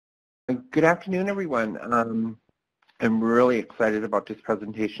Good afternoon, everyone. I'm really excited about this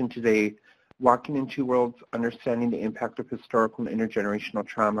presentation today, Walking in Two Worlds, Understanding the Impact of Historical and Intergenerational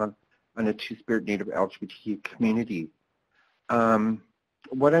Trauma on the Two-Spirit Native LGBTQ Community.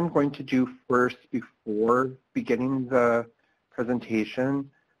 What I'm going to do first before beginning the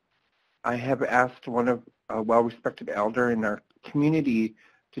presentation, I have asked one of a well-respected elder in our community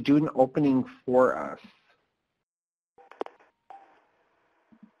to do an opening for us.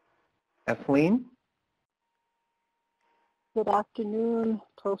 Kathleen? Good afternoon,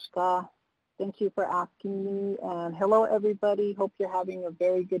 Toshka. Thank you for asking me. And hello, everybody. Hope you're having a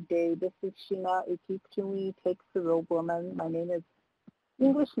very good day. This is Shina Ikitumi Takes the Robe Woman. My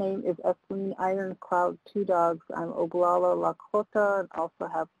English name is Kathleen Iron Cloud Two Dogs. I'm Oglala Lakota and also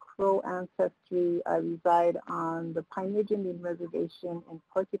have Crow ancestry. I reside on the Pine Ridge Indian Reservation in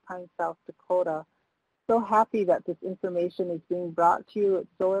Porcupine, South Dakota. So happy that this information is being brought to you. It's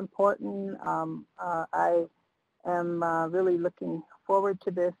so important. I am really looking forward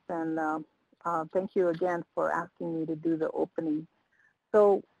to this, and thank you again for asking me to do the opening.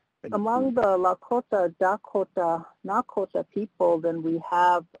 So among the Lakota, Dakota, Nakota people, then we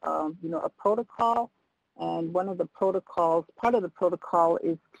have a protocol, and one of the protocols, part of the protocol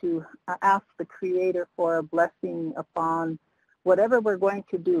is to ask the Creator for a blessing upon whatever we're going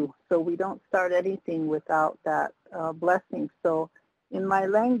to do. So we don't start anything without that blessing. So in my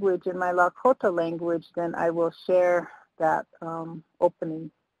language, in my Lakota language, then I will share that opening.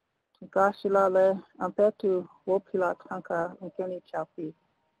 Gashilale ampetu wopila tanka nkeni chapi.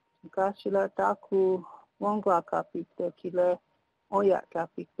 Gashila taku wongla kapite kile oya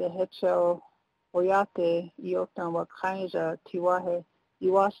kapite hecho oyate iotan wakanja tiwahe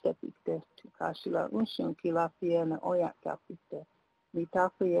iwashte pikte tukashila unshun kilafie na oya kapite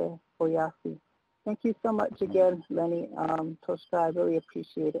mitafuye oyasi. Thank you so much again, Lenny, Toshka. I really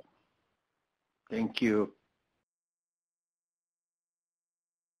appreciate it. Thank you.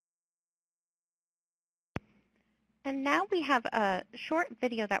 And now we have a short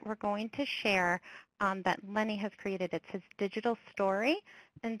video that we're going to share that Lenny has created. It's his digital story.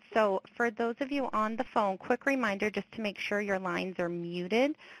 And so for those of you on the phone, quick reminder just to make sure your lines are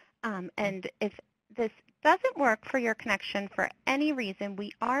muted. And if this doesn't work for your connection for any reason,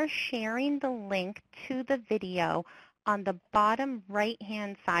 we are sharing the link to the video on the bottom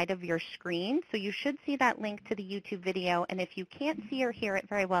right-hand side of your screen. So you should see that link to the YouTube video. And if you can't see or hear it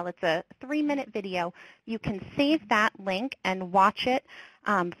very well, it's a 3-minute video. You can save that link and watch it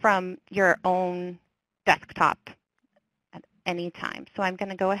from your own desktop at any time. So I'm going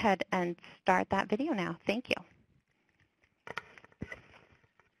to go ahead and start that video now. Thank you.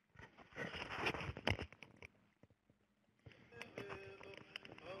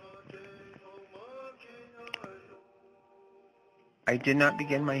 I did not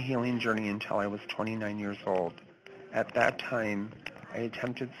begin my healing journey until I was 29 years old. At that time, I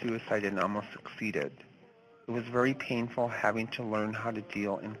attempted suicide and almost succeeded. It was very painful having to learn how to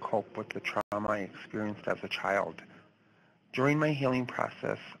deal and cope with the trauma I experienced as a child. During my healing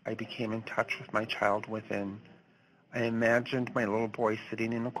process, I became in touch with my child within. I imagined my little boy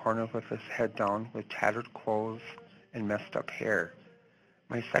sitting in a corner with his head down with tattered clothes and messed up hair.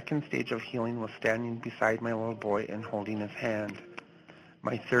 My second stage of healing was standing beside my little boy and holding his hand.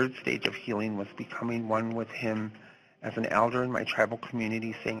 My third stage of healing was becoming one with him as an elder in my tribal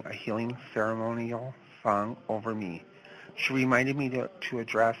community sang a healing ceremonial song over me. She reminded me to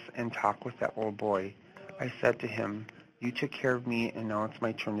address and talk with that little boy. I said to him, "You took care of me, and now it's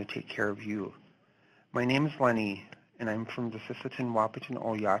my turn to take care of you." My name is Lenny, and I'm from the Sisseton Wahpeton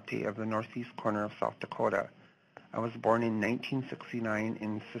Oyate of the northeast corner of South Dakota. I was born in 1969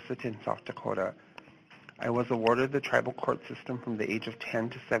 in Sisseton, South Dakota. I was awarded the tribal court system from the age of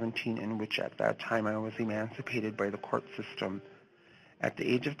 10 to 17, in which at that time I was emancipated by the court system. At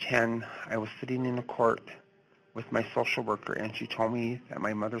the age of 10, I was sitting in a court with my social worker, and she told me that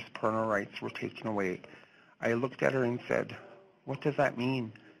my mother's parental rights were taken away. I looked at her and said, "What does that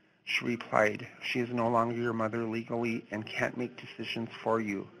mean?" She replied, "She is no longer your mother legally and can't make decisions for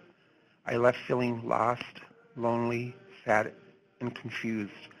you." I left feeling lost, lonely, sad, and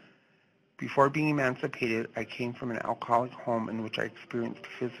confused. Before being emancipated, I came from an alcoholic home in which I experienced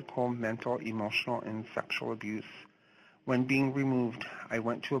physical, mental, emotional, and sexual abuse. When being removed, I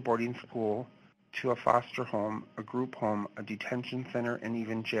went to a boarding school, to a foster home, a group home, a detention center, and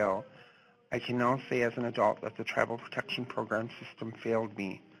even jail. I can now say as an adult that the Tribal Protection Program system failed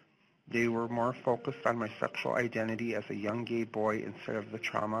me. They were more focused on my sexual identity as a young gay boy instead of the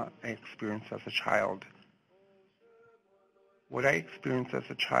trauma I experienced as a child. What I experienced as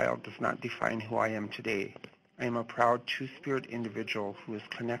a child does not define who I am today. I am a proud Two-Spirit individual who is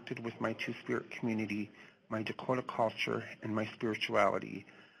connected with my Two-Spirit community, my Dakota culture, and my spirituality.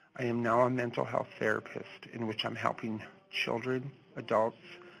 I am now a mental health therapist in which I'm helping children, adults,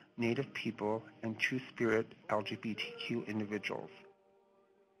 Native people, and Two-Spirit LGBTQ individuals.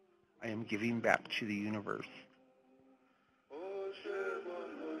 I am giving back to the universe.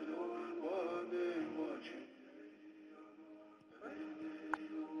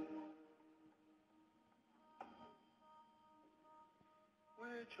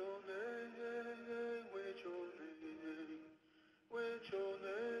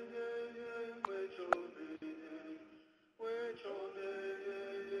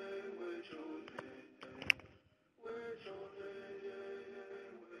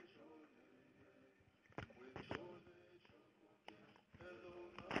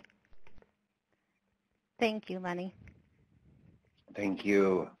 Thank you, Lenny. Thank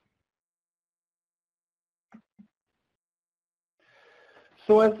you.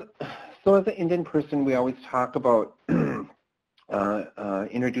 So as an Indian person, we always talk about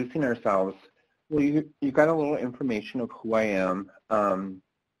introducing ourselves. Well, you got a little information of who I am.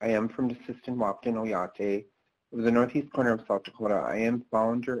 I am from the Wapton Oyate, of the northeast corner of South Dakota. I am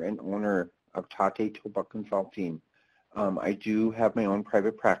founder and owner of Tate Toba Consulting. I do have my own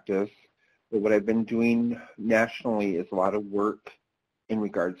private practice, but what I've been doing nationally is a lot of work in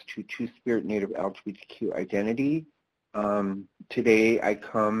regards to Two-Spirit Native LGBTQ identity. Today I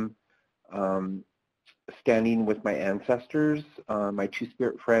come standing with my ancestors, my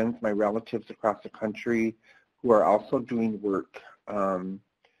Two-Spirit friends, my relatives across the country who are also doing work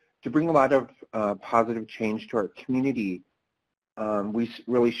to bring a lot of positive change to our community. We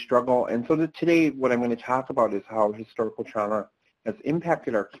really struggle, and so today what I'm going to talk about is how historical trauma has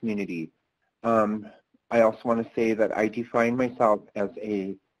impacted our community. I also want to say that I define myself as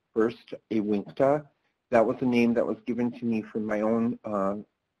a Winkta. That was a name that was given to me from my own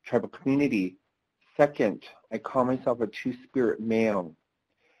tribal community. Second, I call myself a Two-Spirit male.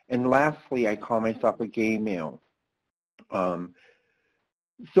 And lastly, I call myself a gay male. And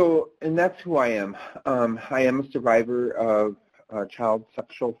that's who I am. I am a survivor of child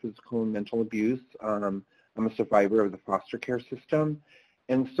sexual, physical, and mental abuse. I'm a survivor of the foster care system.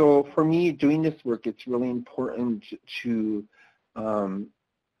 And so for me, doing this work, it's really important to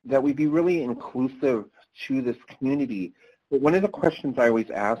that we be really inclusive to this community. But one of the questions I always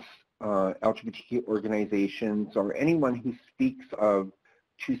ask LGBTQ organizations or anyone who speaks of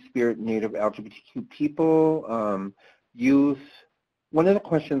Two-Spirit Native LGBTQ people, youth, one of the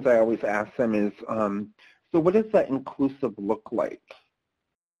questions I always ask them is, so what does that inclusive look like?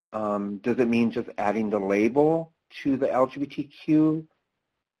 Does it mean just adding the label to the LGBTQ?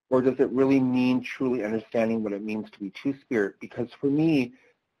 Or does it really mean truly understanding what it means to be Two-Spirit? Because for me,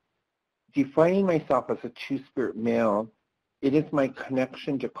 defining myself as a Two-Spirit male, it is my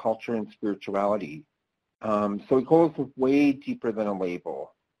connection to culture and spirituality. So it goes way deeper than a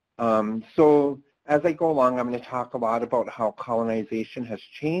label. So as I go along, I'm going to talk a lot about how colonization has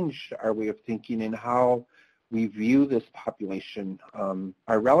changed our way of thinking and how we view this population,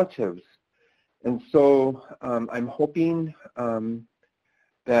 our relatives. And so I'm hoping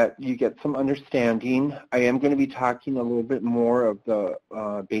that you get some understanding. I am going to be talking a little bit more of the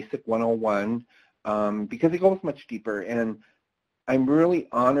basic 101 because it goes much deeper. And I'm really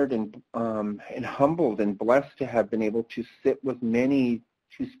honored and humbled and blessed to have been able to sit with many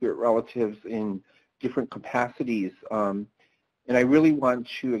Two-Spirit relatives in different capacities. And I really want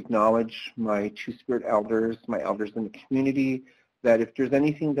to acknowledge my Two-Spirit elders, my elders in the community, that if there's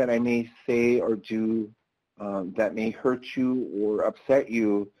anything that I may say or do that may hurt you or upset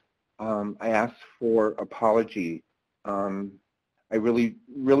you, I ask for apology. I really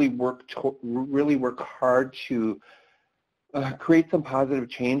work hard to create some positive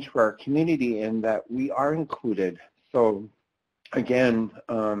change for our community and that we are included. So again,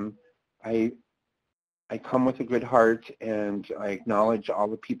 I come with a good heart and I acknowledge all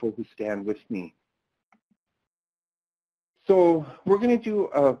the people who stand with me. So we're going to do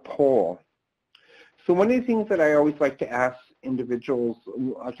a poll. So one of the things that I always like to ask individuals,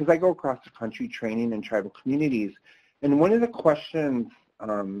 because I go across the country training in tribal communities, and one of the questions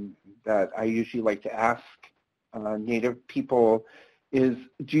that I usually like to ask Native people is,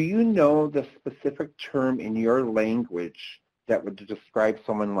 do you know the specific term in your language that would describe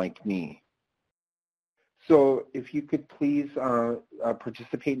someone like me? So if you could please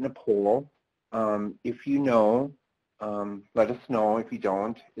participate in the poll. If you know, let us know. If you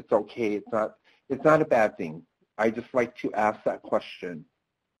don't, it's okay. It's not a bad thing. I just like to ask that question.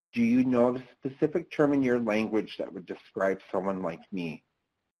 Do you know the specific term in your language that would describe someone like me?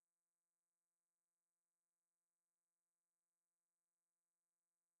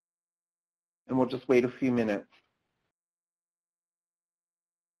 and we'll just wait a few minutes.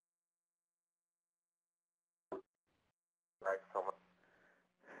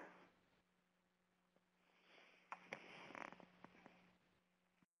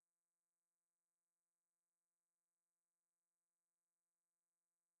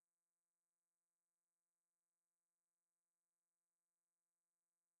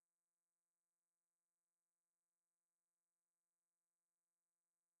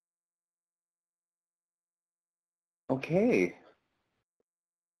 Okay.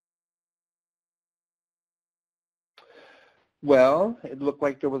 Well, it looked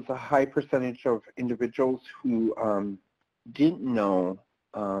like there was a high percentage of individuals who didn't know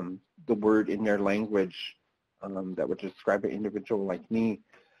the word in their language that would describe an individual like me.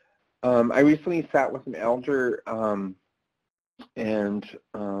 I recently sat with an elder and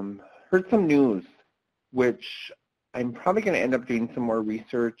heard some news, which I'm probably going to end up doing some more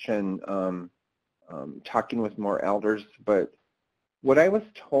research and talking with more elders. But what I was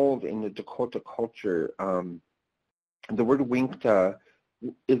told in the Dakota culture, the word winkta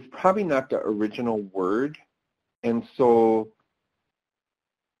is probably not the original word, and so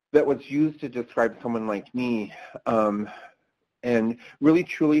that was used to describe someone like me, and really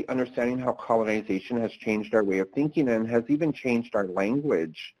truly understanding how colonization has changed our way of thinking and has even changed our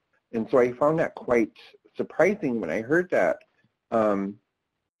language. And so I found that quite surprising when I heard that.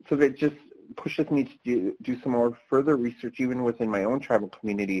 So that just pushes me to do some more further research even within my own tribal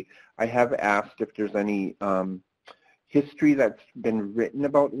community. I have asked if there's any history that's been written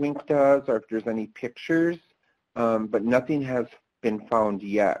about winktas or if there's any pictures, but nothing has been found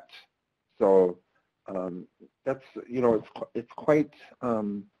yet. So that's, you know, it's quite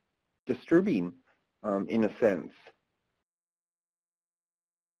disturbing in a sense.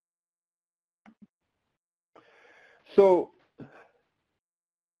 So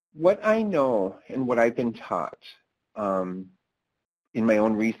what I know and what I've been taught in my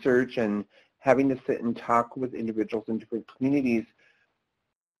own research and having to sit and talk with individuals in different communities,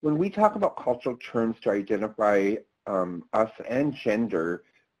 when we talk about cultural terms to identify us and gender,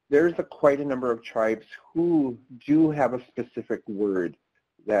 there's quite a number of tribes who do have a specific word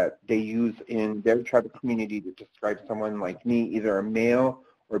that they use in their tribal community to describe someone like me, either a male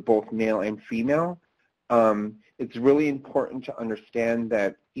or both male and female. It's really important to understand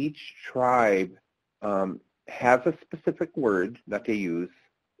that each tribe has a specific word that they use.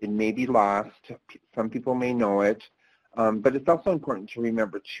 It may be lost. Some people may know it. But it's also important to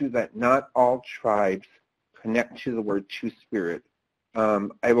remember, too, that not all tribes connect to the word two-spirit.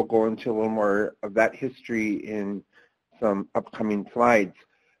 I will go into a little more of that history in some upcoming slides.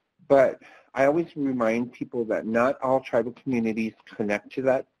 But I always remind people that not all tribal communities connect to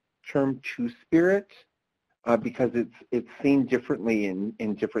that term two-spirit because it's seen differently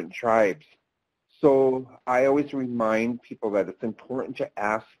in different tribes. So I always remind people that it's important to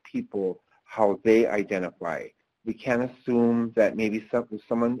ask people how they identify. We can't assume that maybe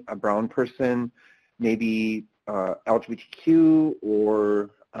someone, a brown person, maybe LGBTQ, or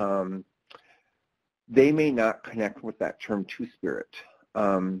they may not connect with that term two-spirit.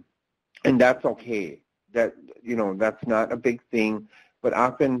 And that's okay. That, you know, that's not a big thing. But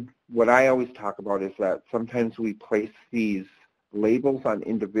often what I always talk about is that sometimes we place these labels on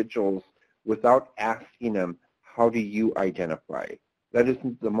individuals without asking them, how do you identify? That is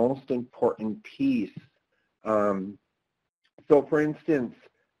the most important piece. So for instance,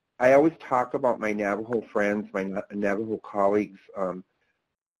 I always talk about my Navajo friends, my Navajo colleagues.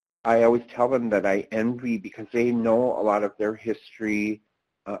 I always tell them that I envy because they know a lot of their history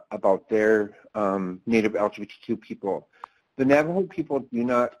about their Native LGBTQ people. The Navajo people do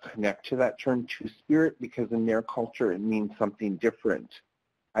not connect to that term two-spirit because in their culture it means something different.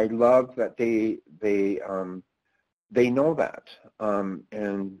 I love that they know that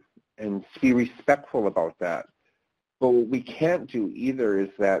and be respectful about that. But what we can't do either is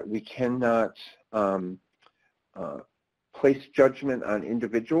that we cannot place judgment on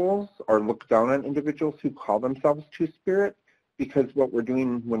individuals or look down on individuals who call themselves two-spirit, because what we're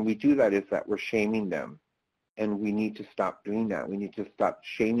doing when we do that is that we're shaming them. And we need to stop doing that. We need to stop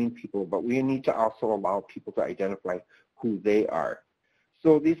shaming people, but we need to also allow people to identify who they are.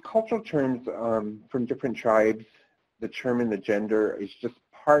 So these cultural terms from different tribes, the term and the gender is just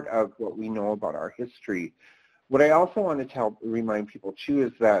part of what we know about our history. What I also want to remind people too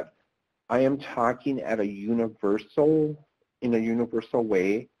is that I am talking in a universal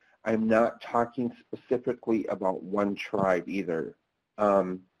way. I'm not talking specifically about one tribe either.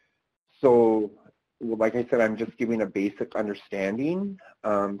 So like I said, I'm just giving a basic understanding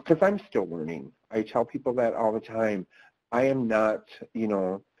because I'm still learning. I tell people that all the time. I am not, you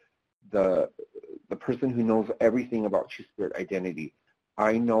know, the person who knows everything about Two-Spirit identity.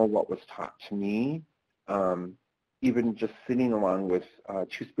 I know what was taught to me, even just sitting along with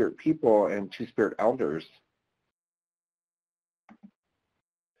Two-Spirit people and Two-Spirit elders.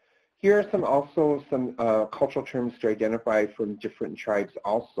 Here are some cultural terms to identify from different tribes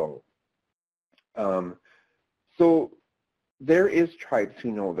also. So there is tribes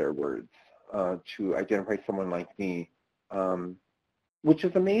who know their words to identify someone like me, which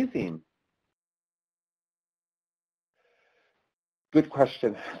is amazing. Good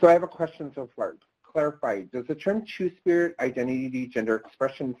question. So I have a question so far. Clarify, does the term Two-Spirit identity, gender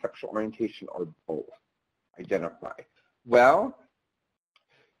expression, sexual orientation, or both identify? Well,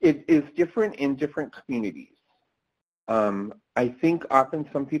 it is different in different communities. I think often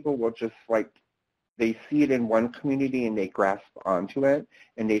some people will just they see it in one community and they grasp onto it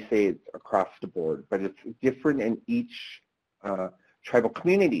and they say it's across the board, but it's different in each tribal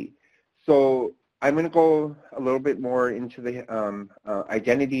community. So I'm going to go a little bit more into the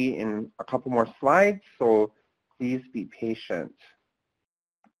identity in a couple more slides, so please be patient.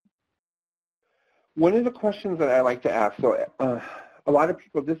 One of the questions that I like to ask, so a lot of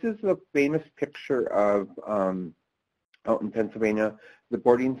people, this is a famous picture of out in Pennsylvania, the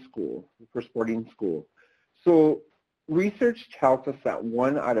boarding school, the first boarding school. So research tells us that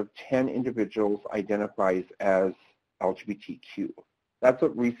 1 out of 10 individuals identifies as LGBTQ. That's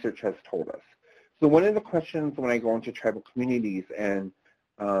what research has told us. So one of the questions when I go into tribal communities and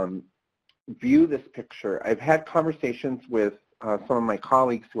view this picture, I've had conversations with some of my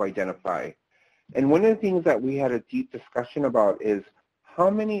colleagues who identify. And one of the things that we had a deep discussion about is how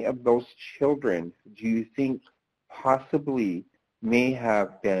many of those children do you think possibly may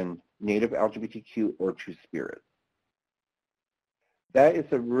have been Native LGBTQ or Two-Spirit? That is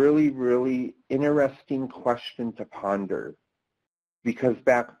a really, really interesting question to ponder, because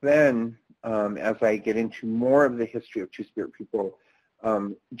back then, as I get into more of the history of Two-Spirit people,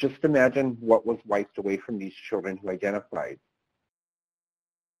 just imagine what was wiped away from these children who identified.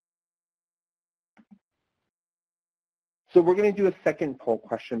 So we're going to do a second poll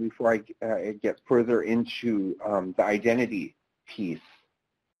question before I get further into the identity piece.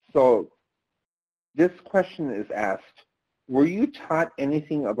 So this question is asked, were you taught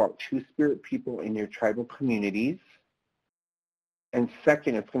anything about Two-Spirit people in your tribal communities? And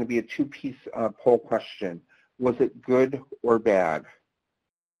second, it's going to be a two-piece poll question. Was it good or bad?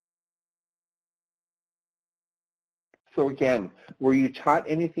 So again, were you taught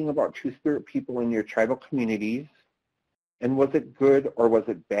anything about Two-Spirit people in your tribal communities? And was it good or was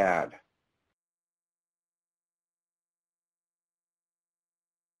it bad?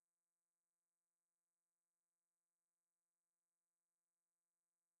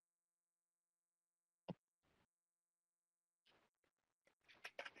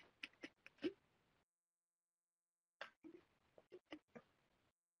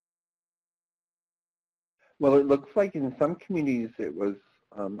 Well, it looks like in some communities it was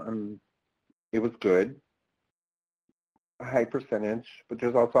good, a high percentage, but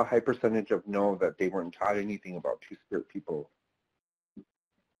there's also a high percentage of no, that they weren't taught anything about Two-Spirit people.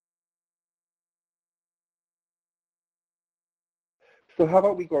 So how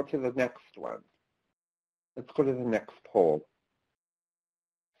about we go to the next one? Let's go to the next poll.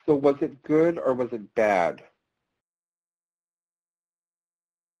 So was it good or was it bad?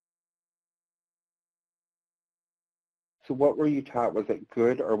 So what were you taught? Was it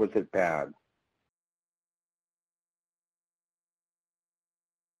good or was it bad?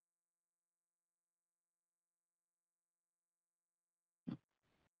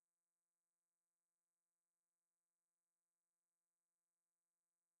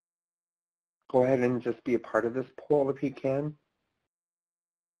 Go ahead and just be a part of this poll if you can.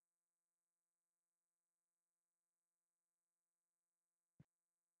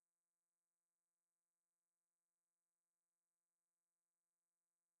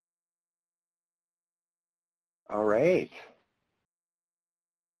 All right.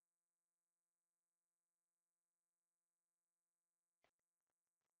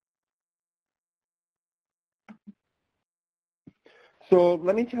 So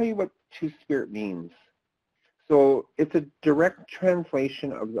let me tell you what Two-Spirit means. So it's a direct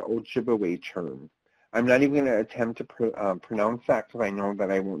translation of the Ojibwe term. I'm not even going to attempt to pronounce that because I know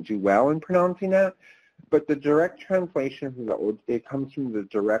that I won't do well in pronouncing that. But the direct translation from it comes from the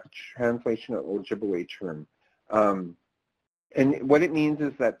direct translation of Ojibwe term. And what it means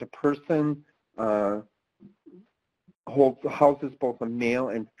is that the person houses both a male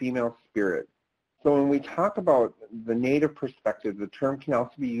and female spirit. So when we talk about the Native perspective, the term can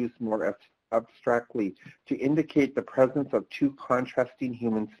also be used more abstractly to indicate the presence of two contrasting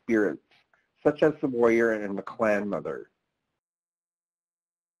human spirits, such as the warrior and the clan mother.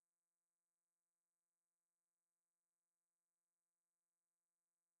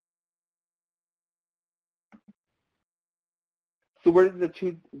 So where did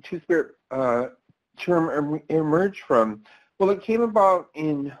the two-spirit term emerge from? Well, it came about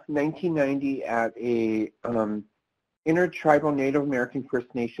in 1990 at a intertribal Native American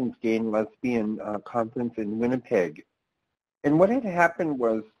First Nations gay and lesbian conference in Winnipeg. And what had happened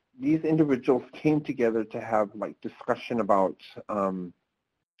was these individuals came together to have like discussion about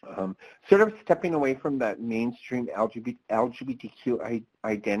sort of stepping away from that mainstream LGBTQ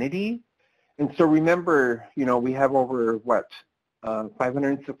identity. And so remember, you know, we have over,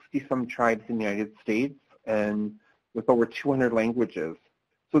 560 some tribes in the United States and with over 200 languages.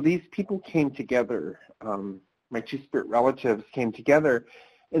 So these people came together, my two-spirit relatives came together,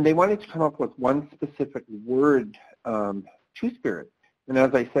 and they wanted to come up with one specific word, two-spirit. And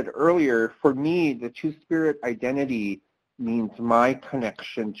as I said earlier, for me, the two-spirit identity means my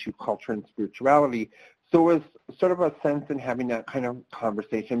connection to culture and spirituality. So it was sort of a sense in having that kind of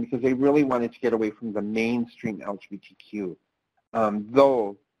conversation because they really wanted to get away from the mainstream LGBTQ.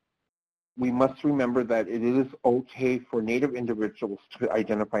 Though we must remember that it is okay for Native individuals to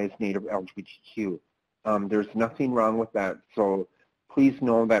identify as Native LGBTQ. There's nothing wrong with that. So please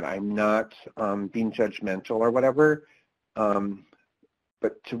know that I'm not being judgmental or whatever.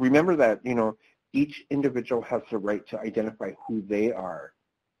 But to remember that, you know, each individual has the right to identify who they are.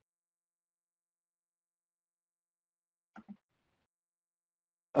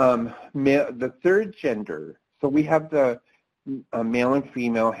 The third gender, so we have the male and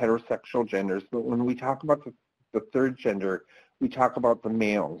female heterosexual genders, but when we talk about the third gender, we talk about the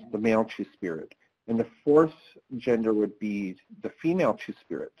male two-spirit. And the fourth gender would be the female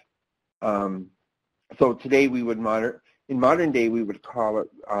two-spirit. So today we would in modern day we would call it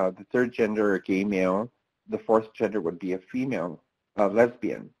the third gender a gay male, the fourth gender would be a female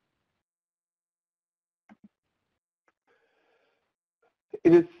lesbian.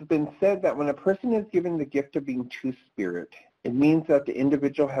 It has been said that when a person is given the gift of being two-spirit, it means that the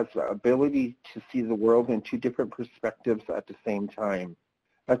individual has the ability to see the world in two different perspectives at the same time.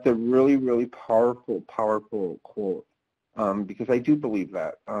 That's a really, really powerful quote, because I do believe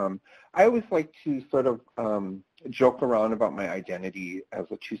that. I always like to sort of joke around about my identity as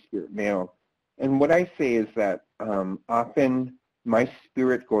a two-spirit male. And what I say is that often my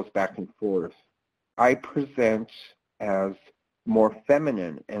spirit goes back and forth. I present as more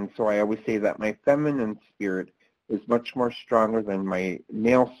feminine, and so I always say that my feminine spirit is much more stronger than my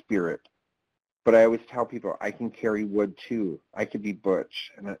male spirit. But I always tell people I can carry wood too. I could be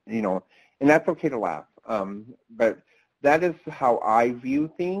butch, and you know, and that's okay to laugh. But that is how I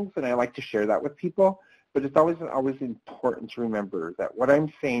view things, and I like to share that with people. But it's always important to remember that what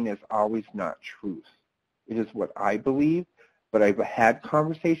I'm saying is always not truth. It is what I believe. But I've had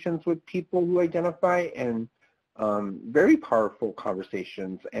conversations with people who identify, and very powerful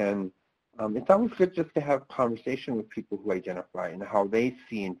conversations, and it's always good just to have conversation with people who identify and how they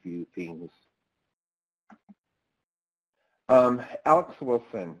see and view things. Alex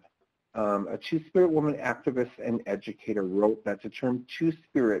Wilson, a two-spirit woman activist and educator, wrote that the term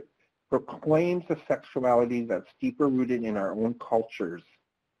two-spirit proclaims a sexuality that's deeper rooted in our own cultures.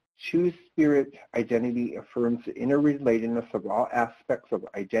 Two-spirit identity affirms the interrelatedness of all aspects of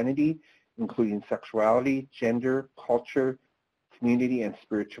identity, including sexuality, gender, culture, community, and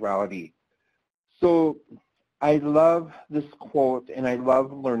spirituality. So I love this quote, and I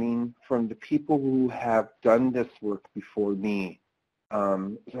love learning from the people who have done this work before me.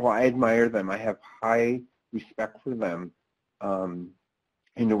 So I admire them. I have high respect for them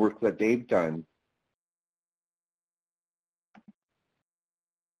in the work that they've done.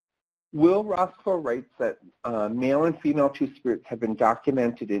 Will Roscoe writes that male and female two-spirits have been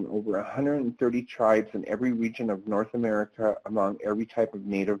documented in over 130 tribes in every region of North America among every type of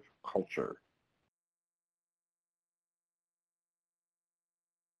native culture.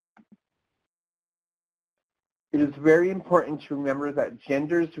 It is very important to remember that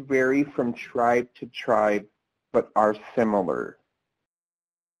genders vary from tribe to tribe, but are similar.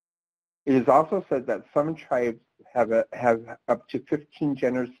 It is also said that some tribes have up to 15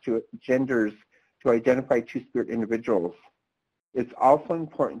 genders to identify two-spirit individuals. It's also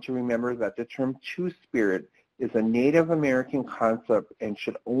important to remember that the term two-spirit is a Native American concept and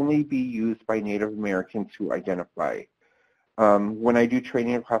should only be used by Native Americans who identify. When I do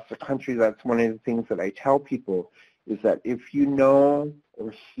training across the country, that's one of the things that I tell people is that if you know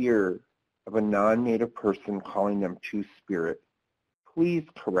or hear of a non-Native person calling them two-spirit, please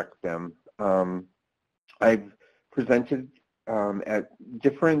correct them. I've presented at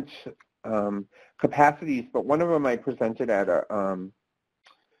different capacities, but one of them I presented at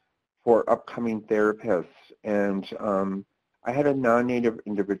for upcoming therapists, and I had a non-Native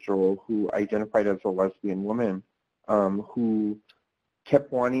individual who identified as a lesbian woman who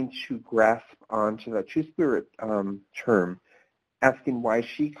kept wanting to grasp onto the Two-Spirit term, asking why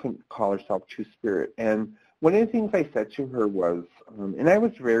she couldn't call herself Two-Spirit. And one of the things I said to her was, and I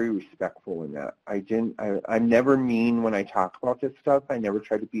was very respectful in that. I'm never mean when I talk about this stuff. I never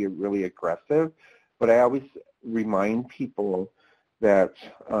try to be really aggressive, but I always remind people that,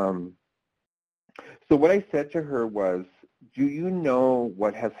 so what I said to her was, do you know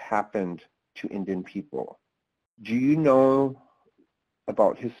what has happened to Indian people? Do you know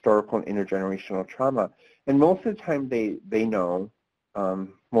about historical and intergenerational trauma? And most of the time they know.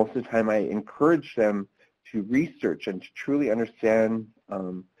 Most of the time I encourage them to research and to truly understand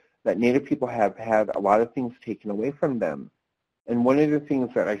that Native people have had a lot of things taken away from them. And one of the things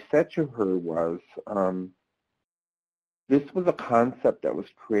that I said to her was, this was a concept that was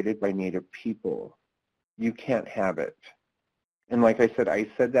created by Native people. You can't have it. And like I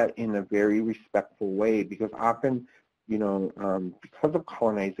said that in a very respectful way, because often, you know, because of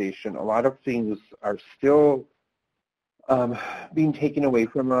colonization, a lot of things are still being taken away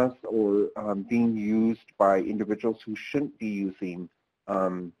from us or being used by individuals who shouldn't be using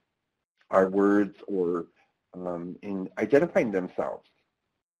our words or in identifying themselves.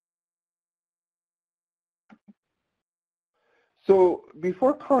 So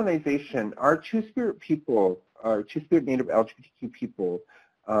before colonization, our Two-Spirit people, our Two-Spirit Native LGBTQ people,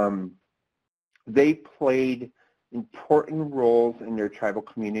 they played important roles in their tribal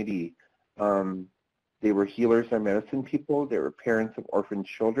community. They were healers and medicine people. They were parents of orphaned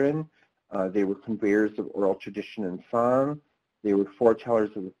children. They were conveyors of oral tradition and song. They were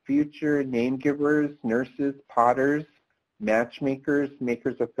foretellers of the future, name givers, nurses, potters, matchmakers,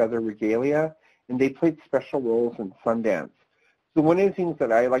 makers of feather regalia, and they played special roles in Sundance. So one of the things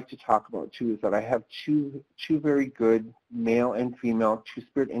that I like to talk about too is that I have two very good male and female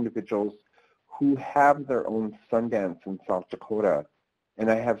Two-Spirit individuals who have their own Sundance in South Dakota,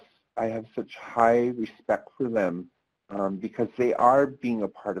 and I have such high respect for them because they are being a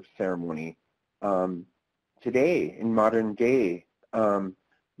part of ceremony. Today, in modern day,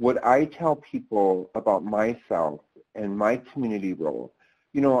 what I tell people about myself and my community role,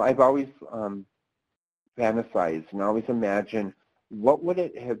 you know, I've always fantasized and always imagined what would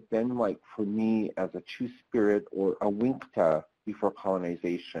it have been like for me as a Two-Spirit or a Winkta before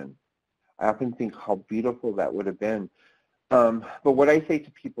colonization. I often think how beautiful that would have been. But what I say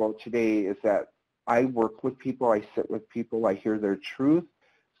to people today is that I work with people, I sit with people, I hear their truth.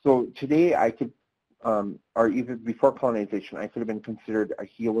 So today I could, or even before colonization, I could have been considered a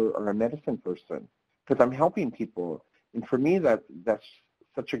healer or a medicine person because I'm helping people. And for me, that's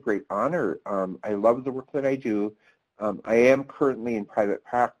such a great honor. I love the work that I do. I am currently in private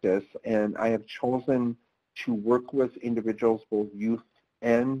practice, and I have chosen to work with individuals, both youth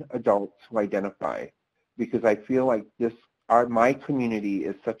and adults, who identify, because I feel like my community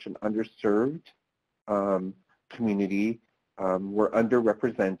is such an underserved community. We're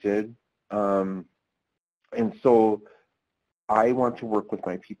underrepresented, and so I want to work with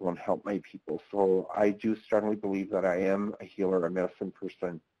my people and help my people. So I do strongly believe that I am a healer, a medicine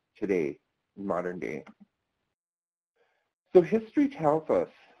person today, in modern day. So history tells us,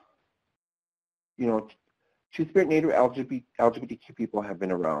 you know, Two-Spirit Native LGBTQ people have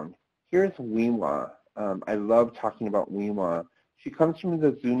been around. Here's Wiwa. I love talking about Wiwa. She comes from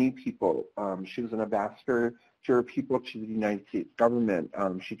the Zuni people. She was an ambassador to her people to the United States government.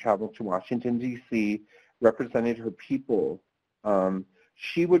 She traveled to Washington, D.C., represented her people.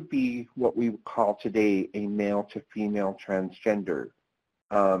 She would be what we would call today a male to female transgender.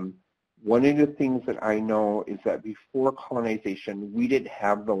 One of the things that I know is that before colonization, we didn't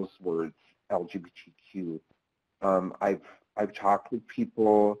have those words, LGBTQ. I've talked with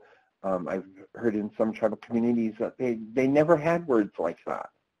people, I've heard in some tribal communities that they never had words like that.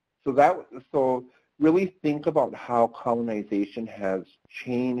 So really think about how colonization has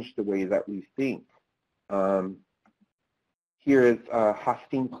changed the way that we think. Here is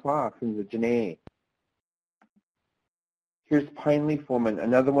Hastings Claw from the Dene. Here's Pine Leaf Woman,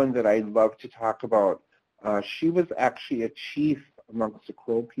 another one that I love to talk about. She was actually a chief amongst the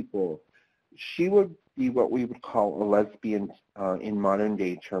Crow people. She would be what we would call a lesbian in modern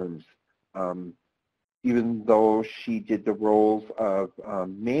day terms. Even though she did the roles of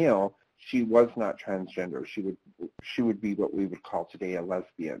male, she was not transgender. She would be what we would call today a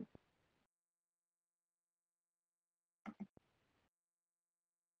lesbian.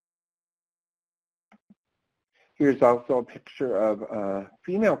 Here's also a picture of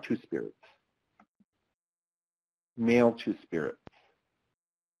female two-spirits, male two-spirits.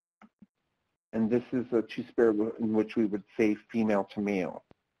 And this is a two-spirit in which we would say female to male.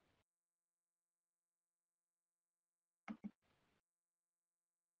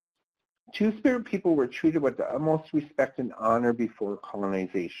 Two-spirit people were treated with the utmost respect and honor before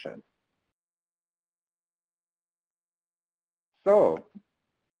colonization. So,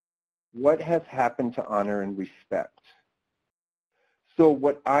 what has happened to honor and respect? So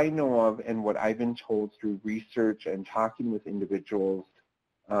what I know of and what I've been told through research and talking with individuals,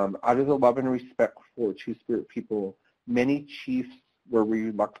 out of the love and respect for two-spirit people, many chiefs were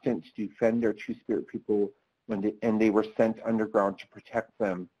reluctant to defend their two-spirit people and they were sent underground to protect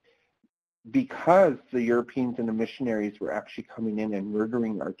them because the Europeans and the missionaries were actually coming in and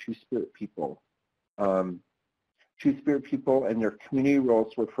murdering our two-spirit people. Two-spirit people and their community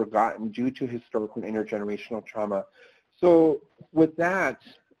roles were forgotten due to historical and intergenerational trauma. So with that,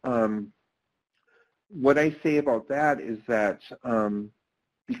 what I say about that is that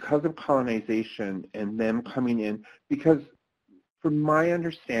because of colonization and them coming in, because from my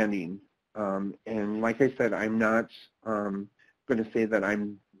understanding, and like I said, I'm not going to say that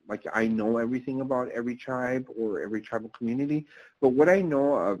I know everything about every tribe or every tribal community, but what I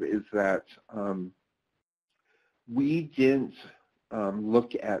know of is that we didn't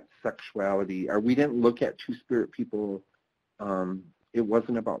look at sexuality, or we didn't look at two-spirit people. It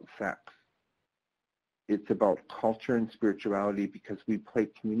wasn't about sex. It's about culture and spirituality because we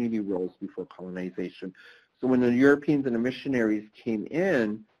played community roles before colonization. So when the Europeans and the missionaries came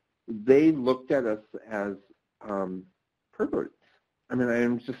in, they looked at us as perverts. I mean,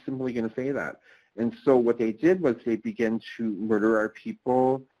 I'm just simply going to say that. And so what they did was they began to murder our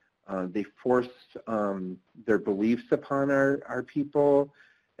people. They forced their beliefs upon our people.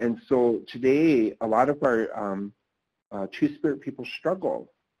 And so today, a lot of our two-spirit people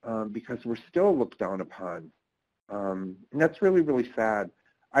struggle because we're still looked down upon. And that's really, really sad.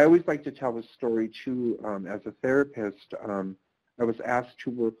 I always like to tell this story, too, as a therapist. I was asked to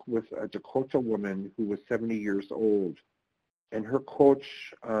work with a Dakota woman who was 70 years old. And her coach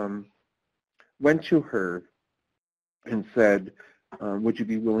went to her and said, would you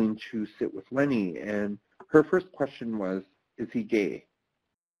be willing to sit with Lenny? And her first question was, is he gay?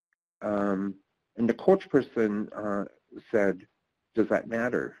 And the coach person said, does that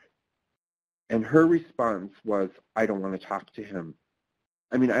matter? And her response was, I don't want to talk to him.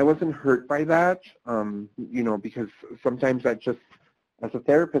 I mean, I wasn't hurt by that, you know, because sometimes that just, as a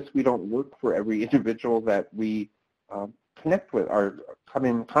therapist, we don't work for every individual that we connect with or come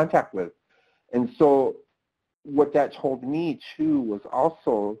in contact with. And so what that told me, too, was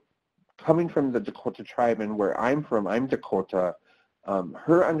also coming from the Dakota tribe and where I'm from, I'm Dakota,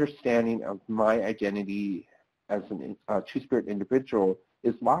 her understanding of my identity as a two-spirit individual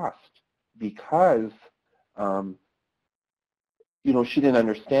is lost because, you know, she didn't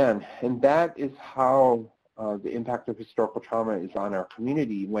understand. And that is how the impact of historical trauma is on our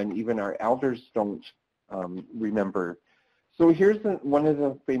community when even our elders don't remember. So here's one of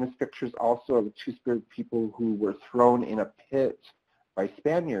the famous pictures also of two-spirit people who were thrown in a pit by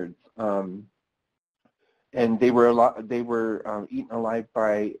Spaniards. And they were eaten alive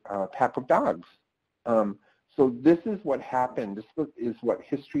by a pack of dogs. So this is what happened. This is what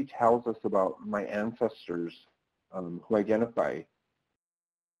history tells us about my ancestors who identify.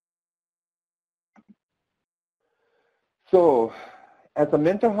 So as a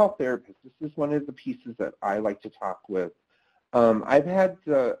mental health therapist, this is one of the pieces that I like to talk with. I've had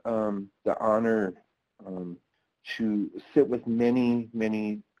the honor to sit with many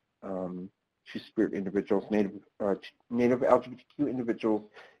two-spirit individuals, Native LGBTQ individuals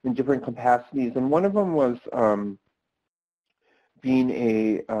in different capacities, and one of them was being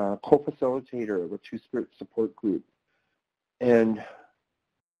a co-facilitator of a two-spirit support group. And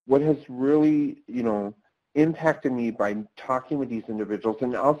what has really, you know, impacted me by talking with these individuals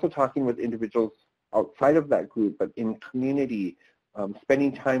and also talking with individuals outside of that group, but in community,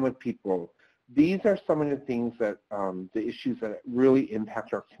 spending time with people. These are some of the things that, the issues that really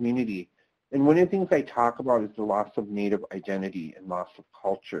impact our community. And one of the things I talk about is the loss of Native identity and loss of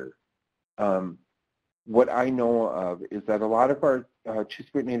culture. What I know of is that a lot of our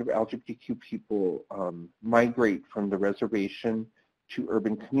two-spirit Native LGBTQ people migrate from the reservation to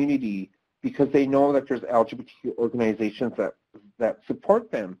urban community because they know that there's LGBTQ organizations that support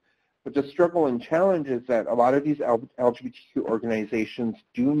them. But the struggle and challenge is that a lot of these LGBTQ organizations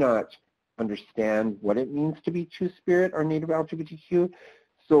do not understand what it means to be two-spirit or Native LGBTQ.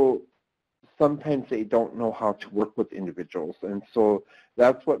 So sometimes they don't know how to work with individuals. And so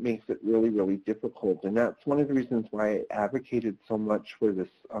that's what makes it really, really difficult. And that's one of the reasons why I advocated so much for this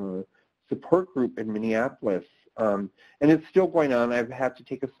support group in Minneapolis. And it's still going on. I've had to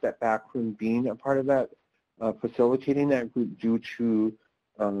take a step back from being a part of that, facilitating that group due to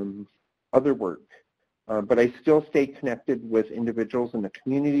other work. But I still stay connected with individuals in the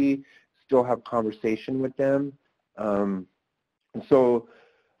community, still have conversation with them. And so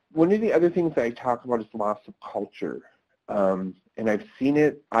one of the other things that I talk about is loss of culture. And I've seen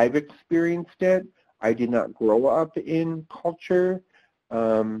it, I've experienced it. I did not grow up in culture.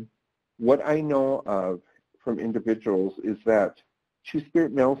 What I know of from individuals is that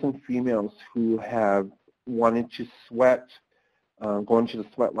two-spirit males and females who have wanted to sweat, go into the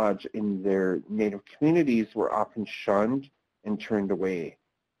sweat lodge in their Native communities were often shunned and turned away,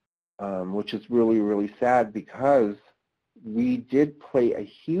 which is really, really sad because we did play a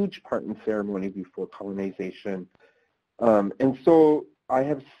huge part in ceremony before colonization. And so I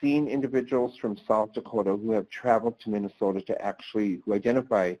have seen individuals from South Dakota who have traveled to Minnesota to actually, who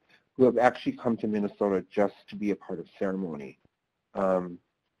have actually come to Minnesota just to be a part of ceremony. And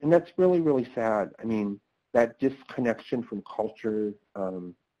that's really, really sad. I mean, that disconnection from culture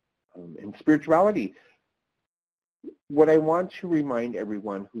and spirituality. What I want to remind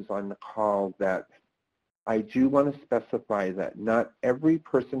everyone who's on the call that I do want to specify that not every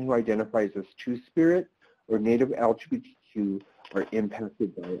person who identifies as Two-Spirit or Native LGBTQ are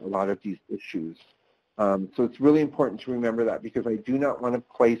impacted by a lot of these issues. So it's really important to remember that because I do not want to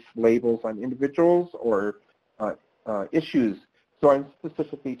place labels on individuals or issues. So I'm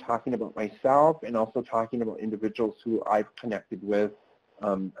specifically talking about myself and also talking about individuals who I've connected with.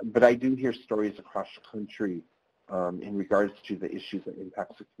 But I do hear stories across the country in regards to the issues that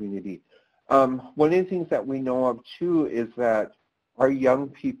impact the community. One of the things that we know of too is that our young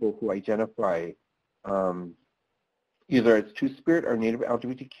people who identify either as Two-Spirit or Native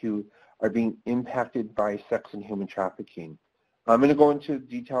LGBTQ are being impacted by sex and human trafficking. I'm going to go into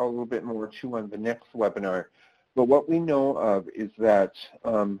detail a little bit more too on the next webinar, but what we know of is that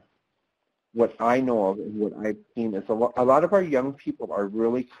what I know of and what I've seen is a lot of our young people are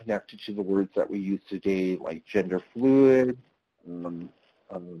really connected to the words that we use today, like gender fluid,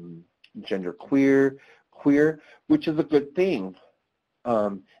 gender queer, which is a good thing,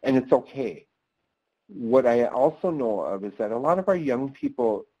 and it's okay. What I also know of is that a lot of our young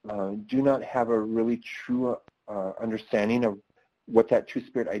people do not have a really true understanding of what that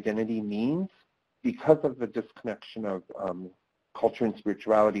Two-Spirit identity means because of the disconnection of culture and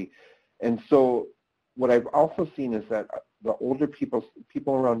spirituality. And so what I've also seen is that the older people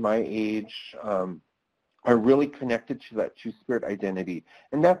around my age are really connected to that Two-Spirit identity,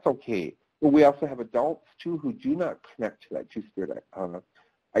 and that's okay. But we also have adults too who do not connect to that Two-Spirit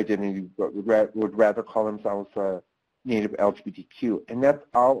identity, but would rather call themselves Native LGBTQ, and that's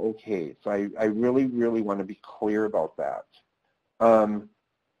all okay. So I really, really want to be clear about that.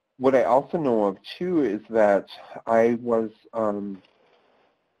 What I also know of too is that I was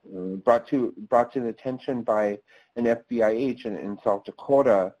brought to the attention by an FBI agent in South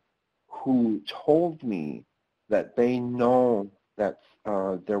Dakota who told me that they know that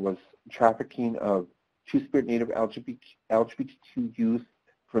there was trafficking of Two-Spirit Native LGBTQ youth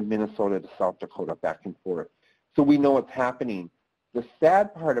from Minnesota to South Dakota back and forth. So we know what's happening. The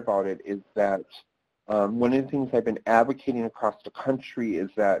sad part about it is that one of the things I've been advocating across the country is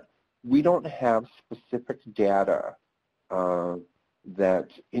that we don't have specific data that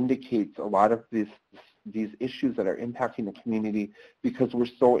indicates a lot of these issues that are impacting the community because we're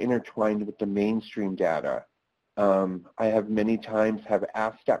so intertwined with the mainstream data. I have many times have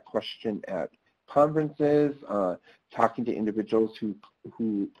asked that question at conferences, talking to individuals who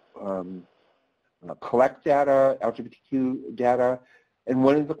collect data, LGBTQ data, and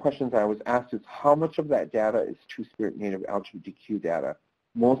one of the questions I was asked is how much of that data is Two-Spirit Native LGBTQ data?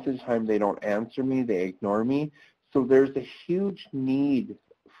 Most of the time they don't answer me, they ignore me. So there's a huge need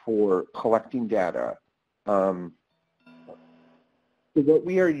for collecting data. So what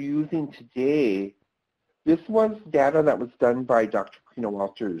we are using today, this was data that was done by Dr. Karina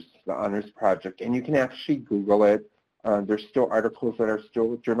Walters, the Honors Project, and you can actually Google it. There's still articles that are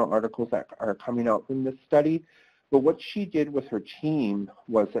still journal articles that are coming out from this study. But what she did with her team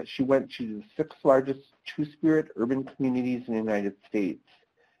was that she went to the 6 largest Two-Spirit urban communities in the United States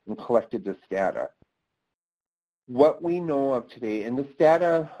and collected this data. What we know of today, and this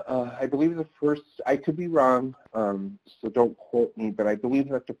data, I believe the first, I could be wrong, so don't quote me, but I believe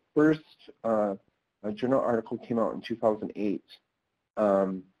that the first journal article came out in 2008.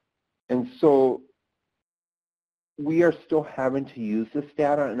 And so we are still having to use this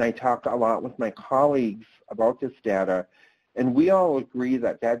data, and I talk a lot with my colleagues about this data, and we all agree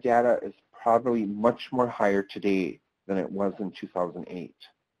that that data is probably much more higher today than it was in 2008,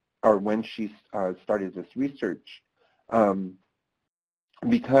 or when she started this research.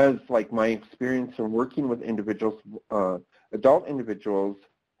 Because like my experience in working with individuals, adult individuals,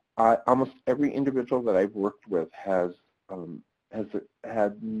 almost every individual that I've worked with has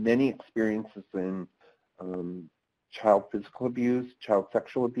had many experiences in child physical abuse, child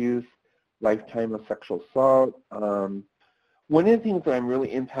sexual abuse, lifetime of sexual assault. One of the things that I'm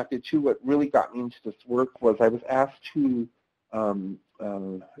really impacted too, what really got me into this work was I was asked to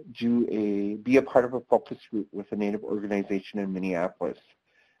be a part of a focus group with a Native organization in Minneapolis.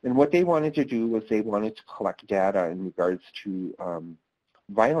 And what they wanted to do was they wanted to collect data in regards to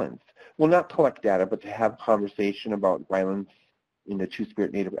violence. Well, not collect data, but to have conversation about violence in the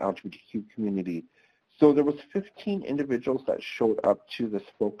Two-Spirit Native LGBTQ community. So there was 15 individuals that showed up to this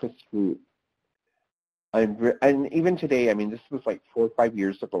focus group. And even today, I mean, this was like 4 or 5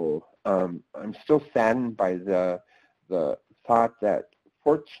 years ago, I'm still saddened by the thought that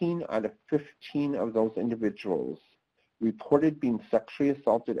 14 out of 15 of those individuals reported being sexually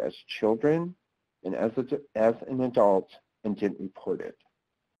assaulted as children and as an adult and didn't report it.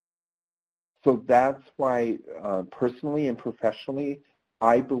 So that's why personally and professionally,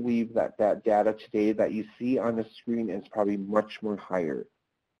 I believe that that data today that you see on the screen is probably much more higher,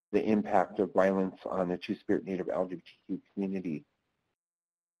 the impact of violence on the Two-Spirit Native LGBTQ community.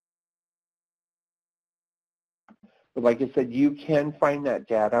 But like I said, you can find that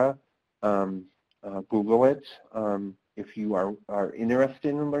data, Google it, if you are interested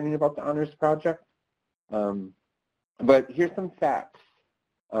in learning about the Honors Project. But here's some facts.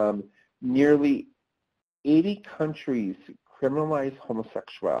 Nearly 80 countries criminalize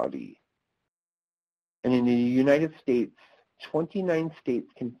homosexuality. And in the United States, 29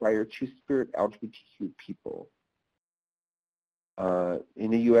 states can fire Two-Spirit LGBTQ people.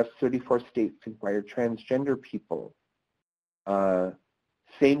 In the U.S., 34 states can fire transgender people.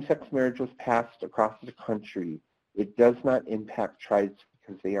 Same-sex marriage was passed across the country. It does not impact tribes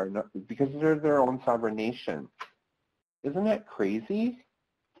because they're their own sovereign nation. Isn't that crazy?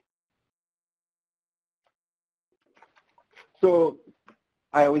 So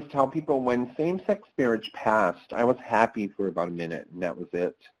I always tell people when same-sex marriage passed, I was happy for about a minute, and that was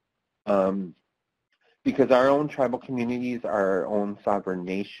it. Because our own tribal communities are our own sovereign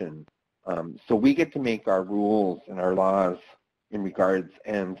nation. So we get to make our rules and our laws in regards.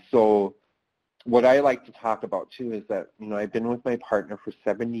 And so what I like to talk about too is that, you know, I've been with my partner for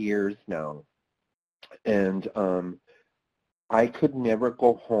 7 years now. And I could never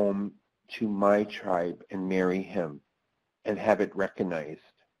go home to my tribe and marry him and have it recognized.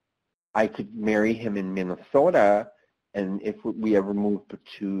 I could marry him in Minnesota, and if we ever moved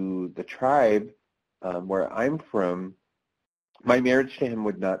to the tribe where I'm from, my marriage to him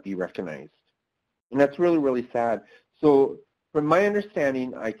would not be recognized. And that's really, really sad. So from my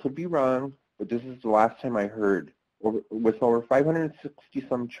understanding, I could be wrong, but this is the last time I heard, with over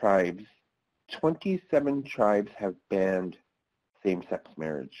 560-some tribes, 27 tribes have banned same-sex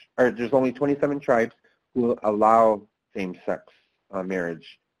marriage. Or there's only 27 tribes who allow same-sex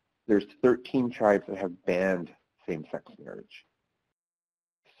marriage. There's 13 tribes that have banned same-sex marriage.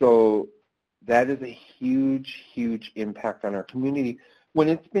 So that is a huge, huge impact on our community. When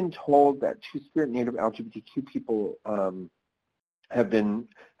it's been told that Two-Spirit Native LGBTQ people have been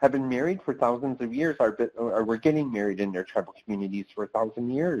married for thousands of years, or were getting married in their tribal communities for 1,000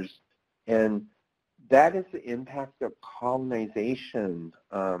 years. And that is the impact of colonization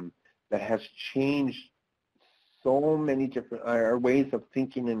that has changed so many different our ways of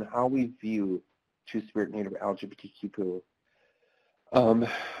thinking and how we view Two-Spirit Native LGBTQ people.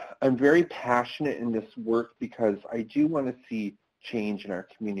 I'm very passionate in this work because I do want to see change in our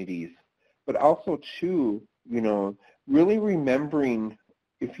communities, but also too, you know, really remembering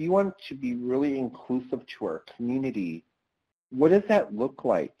if you want to be really inclusive to our community, what does that look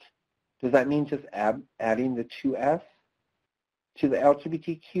like? Does that mean just adding the 2S to the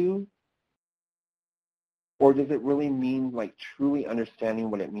LGBTQ? Or does it really mean like truly understanding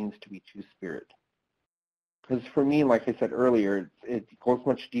what it means to be Two-Spirit? Because for me, like I said earlier, it goes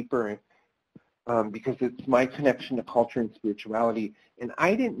much deeper because it's my connection to culture and spirituality. And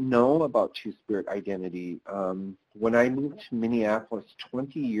I didn't know about Two-Spirit identity. When I moved to Minneapolis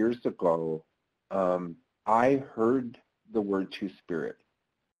 20 years ago, I heard the word Two-Spirit.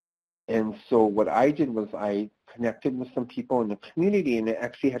 And so what I did was I connected with some people in the community and I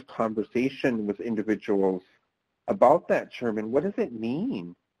actually had conversation with individuals about that term and what does it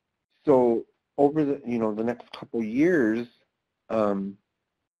mean? So over the next couple years,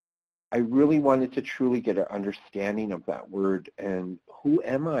 I really wanted to truly get an understanding of that word and who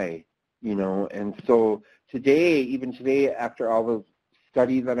am I, and so even today, after all the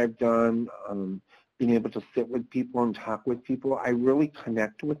study that I've done, being able to sit with people and talk with people, I really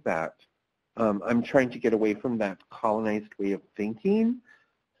connect with that. I'm trying to get away from that colonized way of thinking.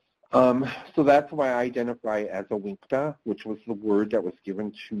 So that's why I identify as a Winkta, which was the word that was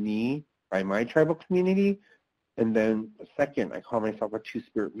given to me by my tribal community. And then the second, I call myself a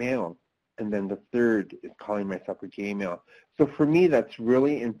two-spirit male. And then the third is calling myself a gay male. So for me, that's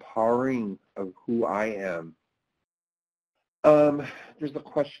really empowering of who I am. There's a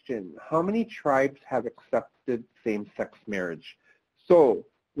question. How many tribes have accepted same-sex marriage? So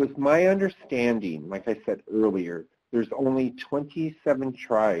with my understanding, like I said earlier, there's only 27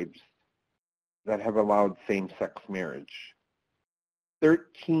 tribes that have allowed same-sex marriage.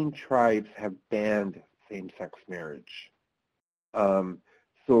 13 tribes have banned same-sex marriage.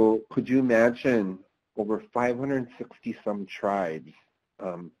 So could you imagine over 560 some tribes,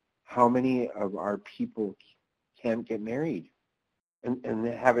 how many of our people can't get married and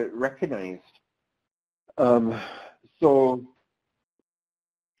have it recognized? So,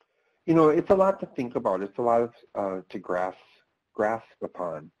 it's a lot to think about. It's a lot to grasp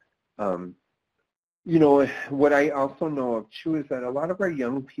upon. What I also know of too is that a lot of our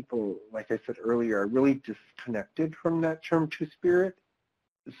young people, like I said earlier, are really disconnected from that term two-spirit.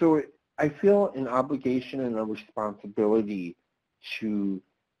 So I feel an obligation and a responsibility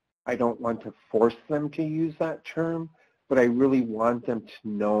I don't want to force them to use that term, but I really want them to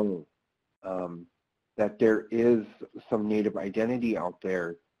know that there is some Native identity out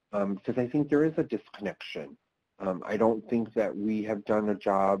there, because I think there is a disconnection. I don't think that we have done a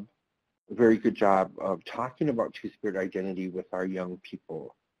very good job of talking about two-spirit identity with our young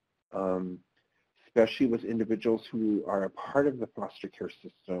people. Especially with individuals who are a part of the foster care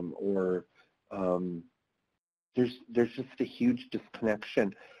system, or there's just a huge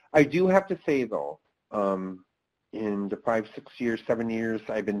disconnection. I do have to say though, in the 5, 6 years, 7 years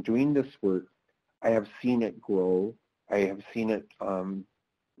I've been doing this work, I have seen it grow. I have seen it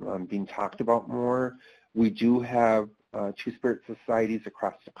being talked about more. We do have two-spirit societies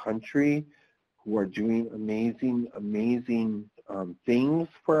across the country who are doing amazing things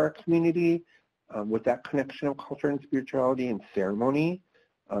for our community. With that connection of culture and spirituality and ceremony.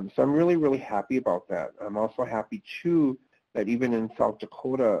 So I'm really, really happy about that. I'm also happy too that even in South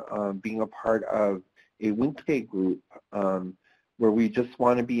Dakota, being a part of a Winkta group where we just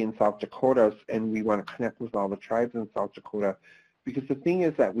want to be in South Dakota and we want to connect with all the tribes in South Dakota, because the thing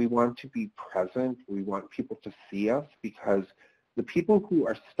is that we want to be present, we want people to see us, because the people who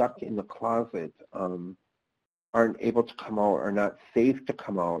are stuck in the closet aren't able to come out, are not safe to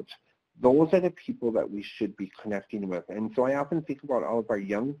come out. Those are the people that we should be connecting with. And so I often think about all of our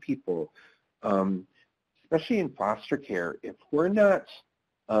young people, especially in foster care. If we're not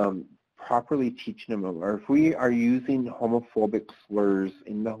properly teaching them, or if we are using homophobic slurs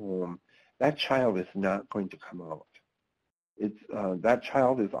in the home, that child is not going to come out. That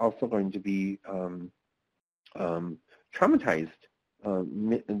child is also going to be traumatized,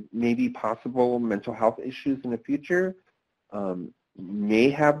 maybe possible mental health issues in the future, may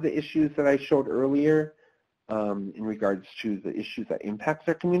have the issues that I showed earlier in regards to the issues that impact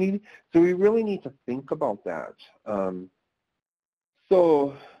our community. So we really need to think about that.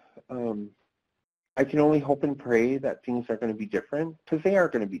 I can only hope and pray that things are going to be different, because they are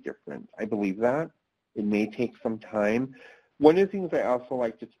going to be different. I believe that. It may take some time. One of the things I also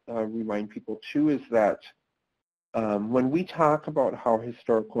like to remind people too is that when we talk about how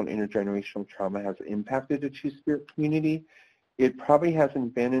historical and intergenerational trauma has impacted the two-spirit community, it probably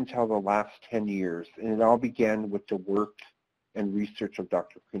hasn't been until the last 10 years, and it all began with the work and research of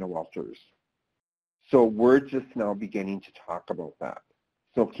Dr. Karina Walters. So we're just now beginning to talk about that.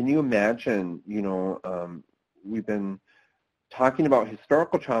 So can you imagine, we've been talking about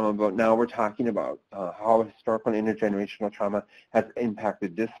historical trauma, but now we're talking about how historical and intergenerational trauma has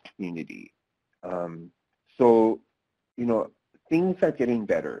impacted this community. Things are getting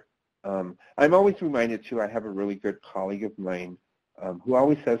better. I'm always reminded too, I have a really good colleague of mine who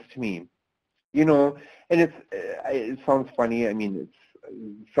always says to me, and it sounds funny, I mean,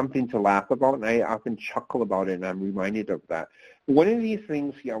 it's something to laugh about, and I often chuckle about it, and I'm reminded of that. But one of these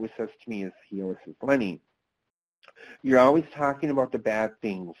things he always says to me is, he always says, Lenny, you're always talking about the bad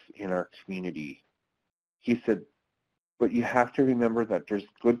things in our community. He said, but you have to remember that there's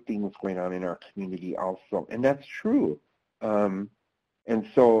good things going on in our community also, and that's true. And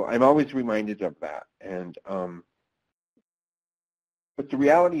so I'm always reminded of that. And But the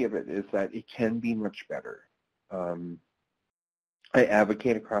reality of it is that it can be much better. I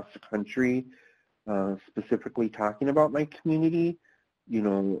advocate across the country, specifically talking about my community, you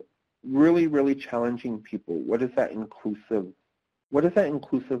know, really, really challenging people. What does that inclusiveness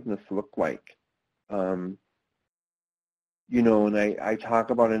look like? You know, and I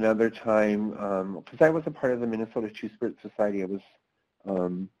talk about another time, because I was a part of the Minnesota Two-Spirit Society. I was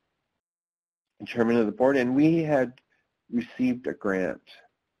chairman of the board, and we had received a grant.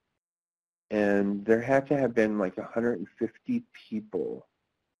 And there had to have been like 150 people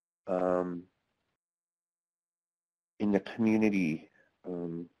in the community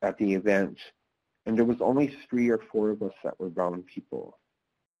at the event. And there was only 3 or 4 of us that were brown people.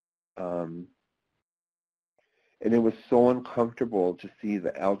 And it was so uncomfortable to see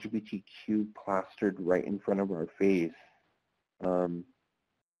the LGBTQ plastered right in front of our face, and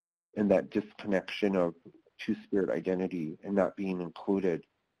that disconnection of two-spirit identity and not being included.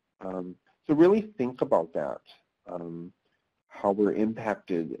 So really think about that, how we're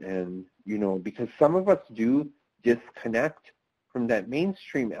impacted, and, you know, because some of us do disconnect from that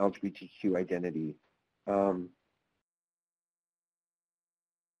mainstream LGBTQ identity.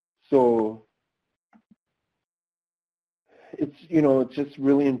 So it's, you know, it's just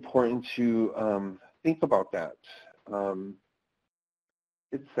really important to think about that.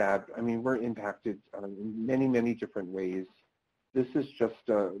 It's sad. I mean, we're impacted in many, many different ways. This is just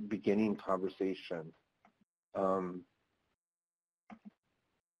a beginning conversation.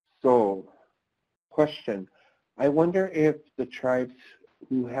 So, question. I wonder if the tribes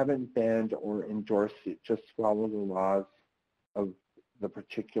who haven't banned or endorsed it just follow the laws of the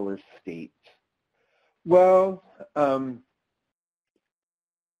particular state. Well,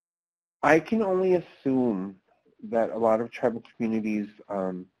 I can only assume that a lot of tribal communities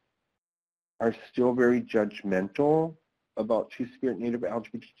are still very judgmental about Two-Spirit Native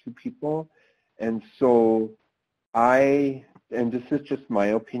LGBTQ people. And so and this is just my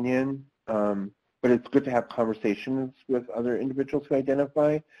opinion, but it's good to have conversations with other individuals who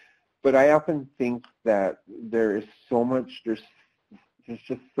identify. But I often think that there's just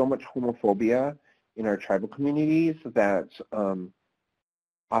so much homophobia in our tribal communities that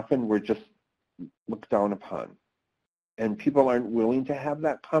often we're just looked down upon. And people aren't willing to have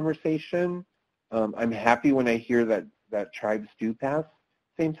that conversation. I'm happy when I hear that tribes do pass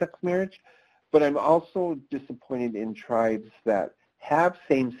same-sex marriage, but I'm also disappointed in tribes that have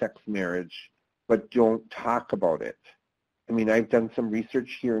same-sex marriage but don't talk about it. I mean, I've done some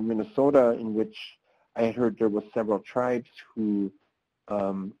research here in Minnesota in which I had heard there were several tribes who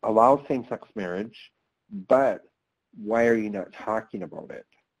allow same-sex marriage, but why are you not talking about it?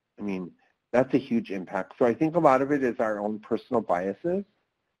 I mean, that's a huge impact. So I think a lot of it is our own personal biases.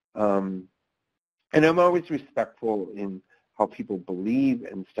 And I'm always respectful in how people believe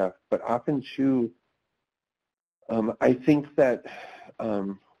and stuff, but often too, I think that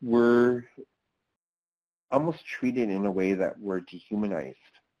we're almost treated in a way that we're dehumanized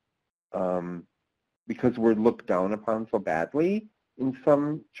because we're looked down upon so badly in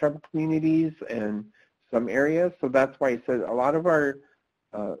some tribal communities and some areas. So that's why I said a lot of our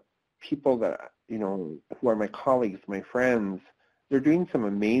people that, you know, who are my colleagues, my friends, they're doing some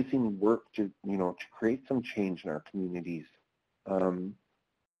amazing work to, you know, to create some change in our communities. And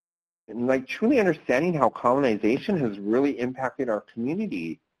like truly understanding how colonization has really impacted our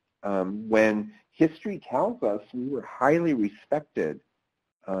community, when history tells us we were highly respected.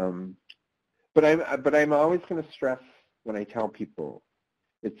 But I'm always going to stress when I tell people,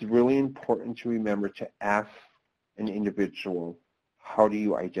 it's really important to remember to ask an individual, how do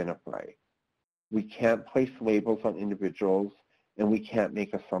you identify? We can't place labels on individuals, and we can't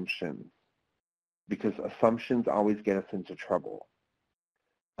make assumptions, because assumptions always get us into trouble.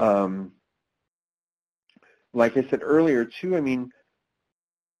 Like I said earlier, too, I mean,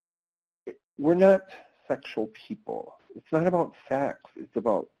 we're not sexual people. It's not about sex. It's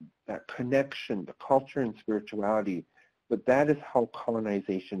about that connection, the culture and spirituality. But that is how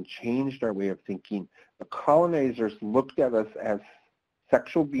colonization changed our way of thinking. The colonizers looked at us as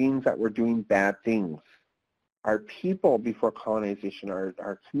sexual beings that were doing bad things. Our people before colonization,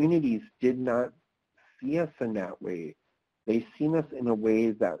 our communities did not see us in that way. They seen us in a way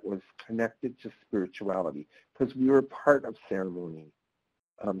that was connected to spirituality because we were part of ceremony.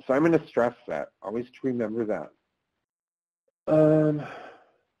 So I'm going to stress that, always to remember that.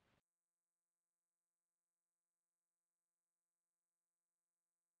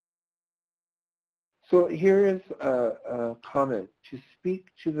 So here is a comment. To speak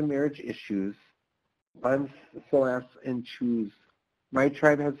to the marriage issues, I'm SOAS and choose My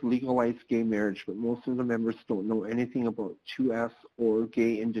tribe has legalized gay marriage, but most of the members don't know anything about 2S or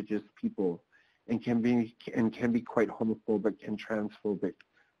gay indigenous people and can be quite homophobic and transphobic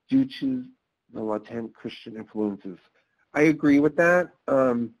due to the latent Christian influences. I agree with that,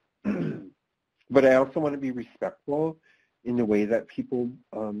 but I also want to be respectful in the way that people,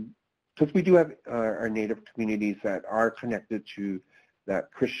 because we do have our Native communities that are connected to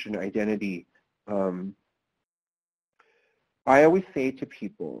that Christian identity. I always say to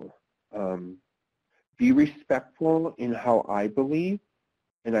people, be respectful in how I believe,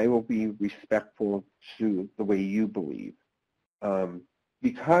 and I will be respectful to the way you believe.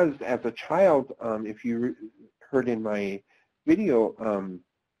 Because as a child, if you heard in my video,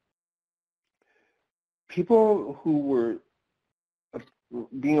 people who were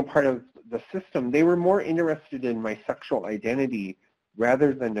being a part of the system, they were more interested in my sexual identity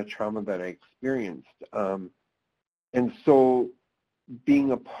rather than the trauma that I experienced. And so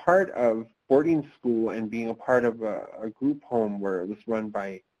being a part of boarding school and being a part of a group home where it was run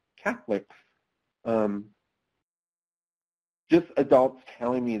by Catholics, just adults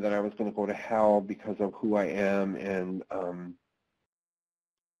telling me that I was going to go to hell because of who I am, and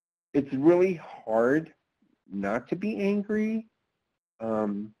it's really hard not to be angry,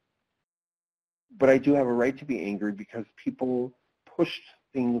 but I do have a right to be angry because people pushed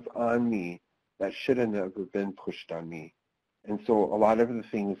things on me that should have never been pushed on me. And so a lot of the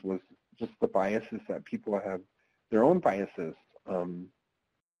things was just the biases that people have, their own biases,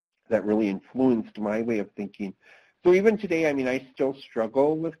 that really influenced my way of thinking. So even today, I mean, I still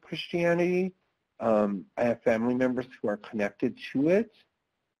struggle with Christianity. I have family members who are connected to it.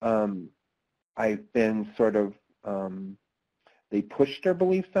 I've been sort of, they pushed their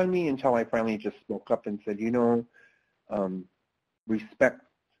beliefs on me until I finally just spoke up and said, you know, respect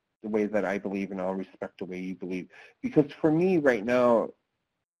the way that I believe, and I'll respect the way you believe. Because for me right now,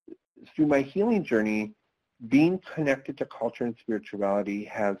 through my healing journey, being connected to culture and spirituality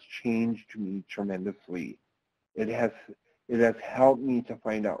has changed me tremendously. It has helped me to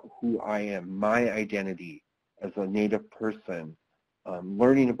find out who I am, my identity as a Native person,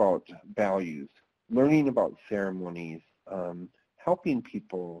 learning about values, learning about ceremonies, helping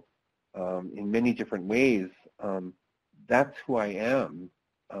people in many different ways. That's who I am.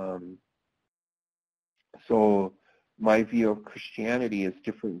 So my view of Christianity is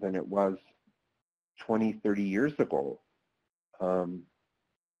different than it was 20, 30 years ago. You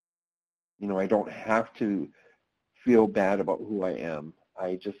know, I don't have to feel bad about who I am.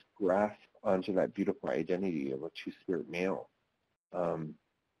 I just grasp onto that beautiful identity of a two-spirit male, and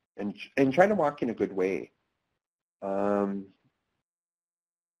try to walk in a good way. I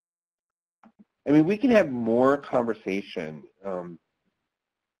mean, we can have more conversation,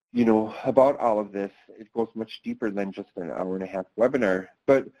 you know, about all of this. It goes much deeper than just an hour-and-a-half webinar.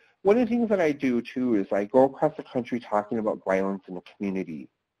 But one of the things that I do, too, is I go across the country talking about violence in the community,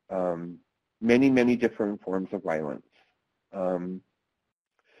 many, many different forms of violence.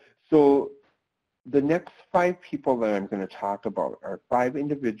 So the next 5 people that I'm going to talk about are 5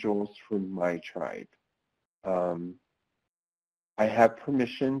 individuals from my tribe. I have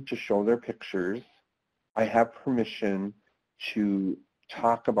permission to show their pictures. I have permission to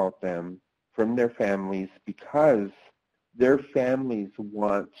talk about them from their families because their families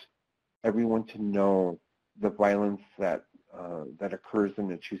want everyone to know the violence that that occurs in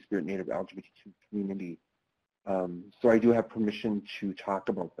the Two-Spirit Native LGBTQ community. So I do have permission to talk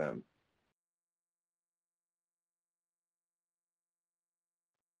about them.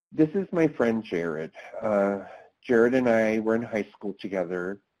 This is my friend Jared. Jared and I were in high school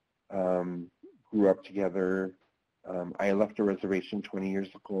together, grew up together. I left the reservation 20 years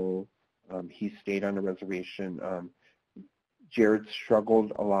ago. He stayed on the reservation. Jared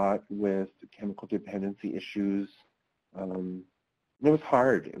struggled a lot with chemical dependency issues. And it was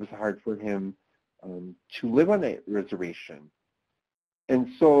hard. It was hard for him to live on that reservation. And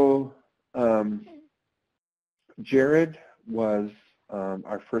so Jared was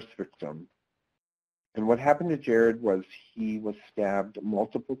our first victim. And what happened to Jared was he was stabbed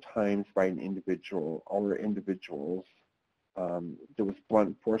multiple times by an individual or individuals. There was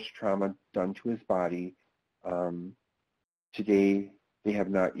blunt force trauma done to his body. Today, they have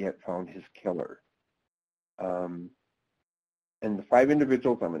not yet found his killer. And the 5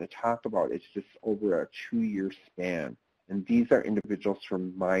 individuals I'm going to talk about, it's just over a 2-year span. And these are individuals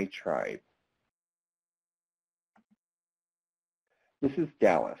from my tribe. This is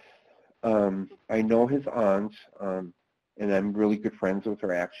Dallas. I know his aunt, and I'm really good friends with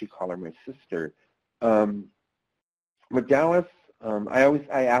her. I actually call her my sister. But Dallas,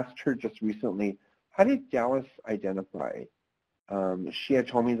 I asked her just recently, how did Dallas identify? she had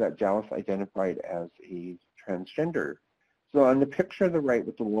told me that Dallas identified as a transgender. So on the picture on the right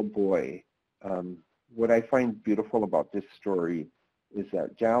with the little boy, what I find beautiful about this story is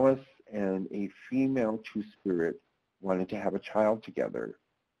that Dallas and a female two-spirit wanted to have a child together.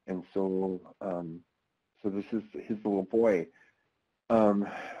 And so, so this is his little boy.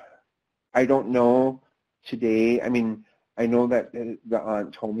 I don't know today. I mean, I know that the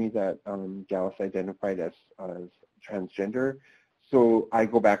aunt told me that Dallas identified as transgender. So I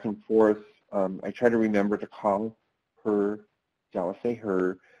go back and forth. I try to remember to call her, Dallas say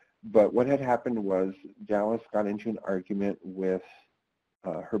her. But what had happened was Dallas got into an argument with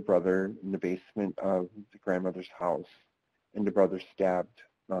her brother in the basement of the grandmother's house, and the brother stabbed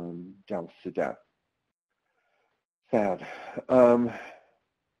Dallas to death. Sad.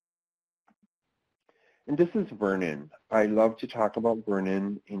 And this is Vernon. I love to talk about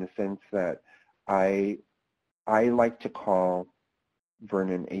Vernon in a sense that I like to call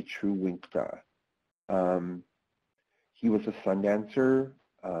Vernon a true Winkta. He was a sun dancer.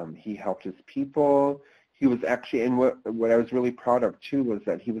 He helped his people. He was actually, and what I was really proud of too was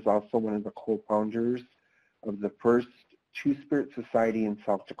that he was also one of the co-founders of the first Two-Spirit Society in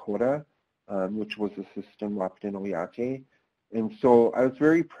South Dakota, which was the system Waptin Oyate. And so I was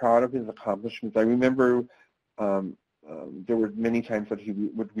very proud of his accomplishments. I remember there were many times that he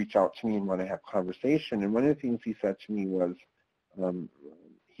would reach out to me and want to have conversation. And one of the things he said to me was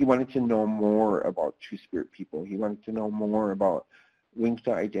he wanted to know more about Two-Spirit people. He wanted to know more about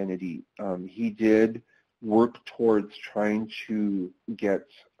Winkta identity. He did work towards trying to get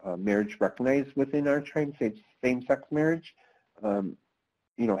marriage recognized within our tribe, same-sex marriage.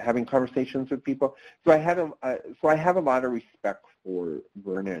 You know, having conversations with people. So I have a lot of respect for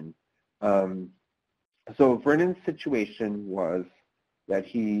Vernon. So Vernon's situation was that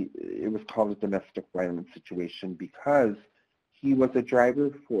it was called a domestic violence situation because he was a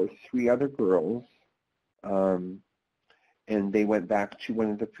driver for 3 other girls, and they went back to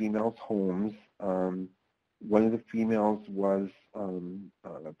one of the females' homes. One of the females was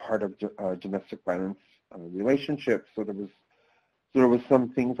part of a domestic violence relationship, so there was some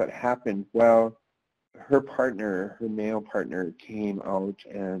things that happened. Well, her male partner, came out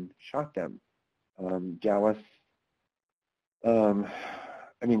and shot them. Dallas, Vernon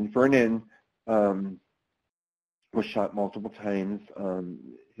was shot multiple times.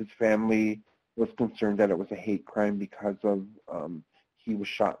 His family was concerned that it was a hate crime because of he was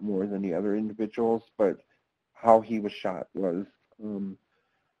shot more than the other individuals, but how he was shot was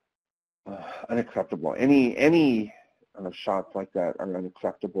unacceptable. Any shots like that are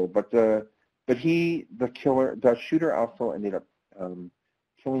unacceptable. But the shooter also ended up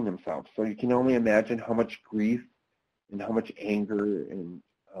killing himself. So you can only imagine how much grief and how much anger, and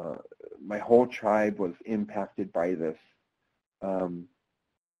my whole tribe was impacted by this.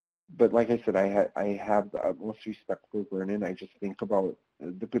 But like I said, I have the utmost respect for Vernon. I just think about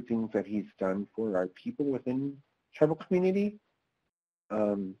the good things that he's done for our people within tribal community.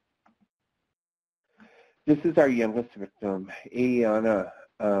 This is our youngest victim, Ayana.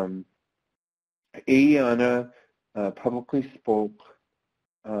 Ayana publicly spoke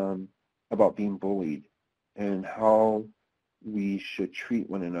about being bullied and how we should treat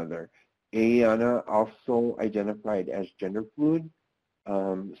one another. Ayana also identified as gender fluid.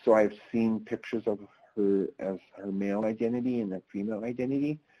 So I've seen pictures of her as her male identity and a female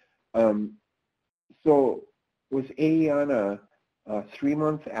identity. So with Ayana, 3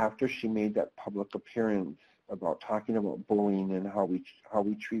 months after she made that public appearance about talking about bullying and how we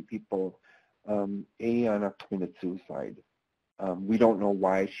treat people, Ayana committed suicide. We don't know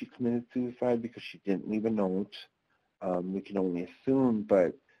why she committed suicide because she didn't leave a note. We can only assume,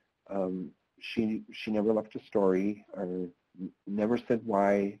 but she never left a story or never said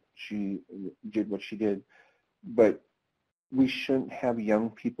why she did what she did. But we shouldn't have young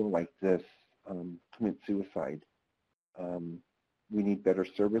people like this commit suicide. We need better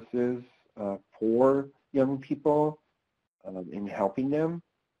services for young people in helping them.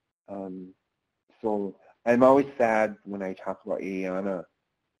 So I'm always sad when I talk about Ayana.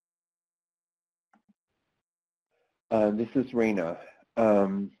 This is Raina.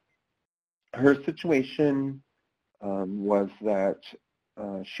 Her situation was that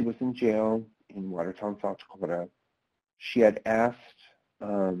she was in jail in Watertown, South Dakota. She had asked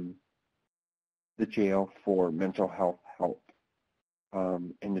the jail for mental health help,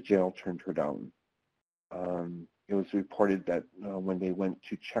 and the jail turned her down. It was reported that when they went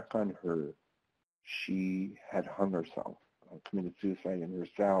to check on her, she had hung herself, committed suicide in her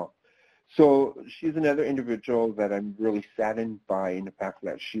cell. So she's another individual that I'm really saddened by in the fact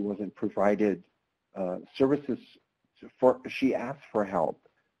that she wasn't provided services she asked for help,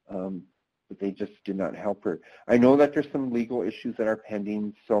 but they just did not help her. I know that there's some legal issues that are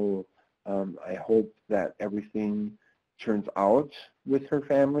pending, so I hope that everything turns out with her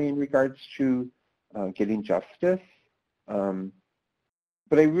family in regards to getting justice.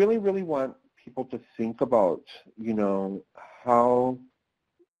 But I really, really want people to think about, how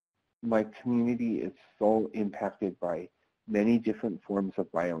my community is so impacted by many different forms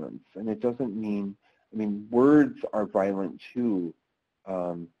of violence. And it doesn't mean, words are violent too.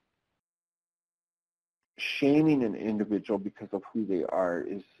 Shaming an individual because of who they are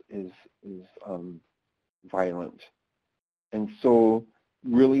is violent. And so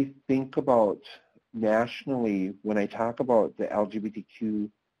really think about nationally, when I talk about the LGBTQ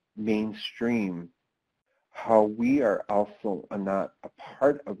mainstream, how we are also not a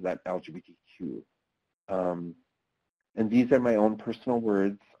part of that LGBTQ. And these are my own personal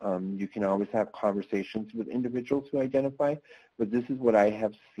words. You can always have conversations with individuals who identify, but this is what I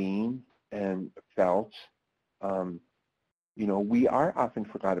have seen and felt. We are often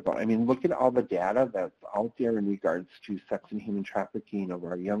forgot about. Look at all the data that's out there in regards to sex and human trafficking of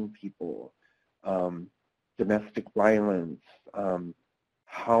our young people, domestic violence.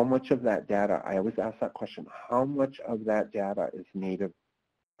 How much of that data, I always ask that question, how much of that data is Native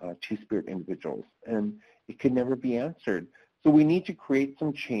Two-Spirit individuals? And it could never be answered. So we need to create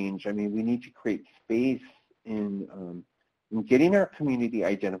some change. We need to create space in getting our community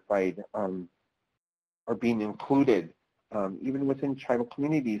identified or being included, even within tribal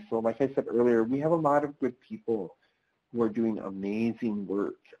communities. So like I said earlier, we have a lot of good people who are doing amazing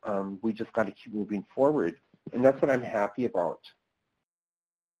work. We just got to keep moving forward. And that's what I'm happy about.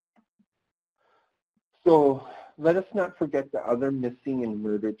 So let us not forget the other missing and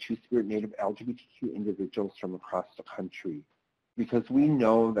murdered Two-Spirit Native LGBTQ individuals from across the country, because we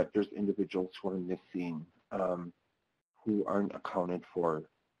know that there's individuals who are missing, who aren't accounted for.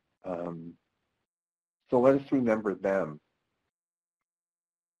 So let us remember them.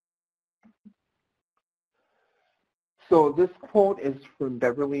 So this quote is from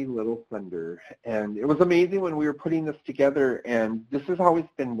Beverly Little Thunder, and it was amazing when we were putting this together, and this has always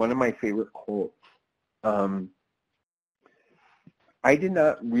been one of my favorite quotes. I did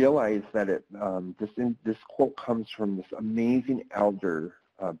not realize that this quote comes from this amazing elder,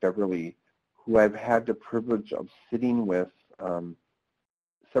 Beverly, who I've had the privilege of sitting with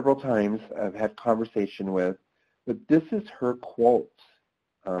several times. I've had conversation with, but this is her quote.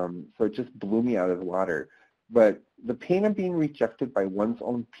 So it just blew me out of the water. But the pain of being rejected by one's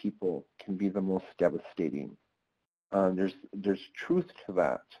own people can be the most devastating. There's truth to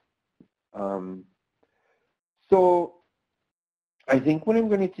that. So I think what I'm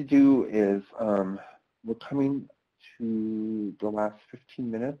going to do is we're coming to the last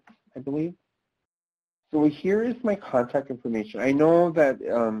 15 minutes, I believe. So here is my contact information. I know that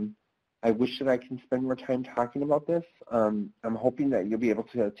I wish that I can spend more time talking about this. I'm hoping that you'll be able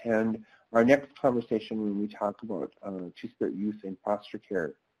to attend our next conversation when we talk about Two-Spirit youth in foster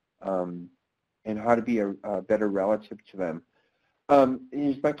care and how to be a better relative to them.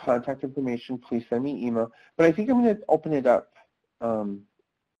 Here's my contact information. Please send me email. But I think I'm going to open it up.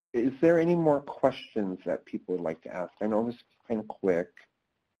 Is there any more questions that people would like to ask? I know this is kind of quick,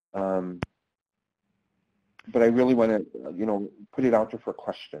 but I really want to, put it out there for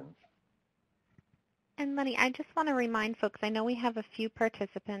questions. And Lenny, I just want to remind folks, I know we have a few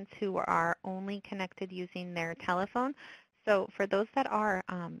participants who are only connected using their telephone. So for those that are,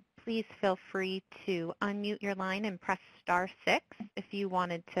 please feel free to unmute your line and press *6 if you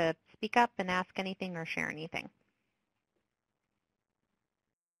wanted to speak up and ask anything or share anything.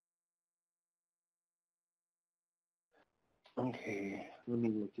 Okay, let me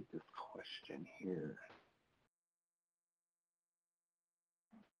look at this question here.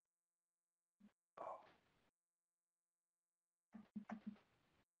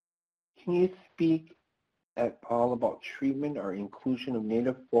 Can you speak at all about treatment or inclusion of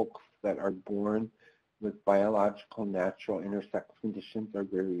Native folks that are born with biological, natural, intersex conditions or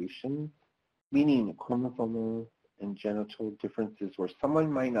variations, meaning chromosomal and genital differences where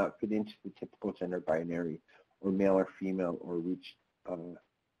someone might not fit into the typical gender binary or male or female or reach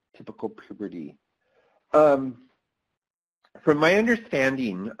typical puberty? From my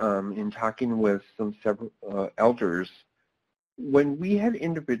understanding, in talking with several elders, when we had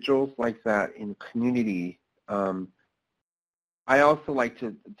individuals like that in community, I also like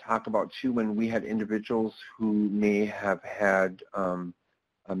to talk about too when we had individuals who may have had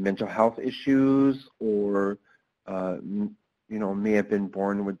mental health issues or may have been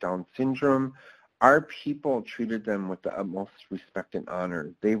born with Down syndrome. Our people treated them with the utmost respect and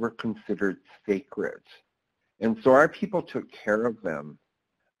honor. They were considered sacred. And so our people took care of them.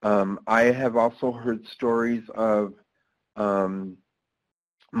 I have also heard stories of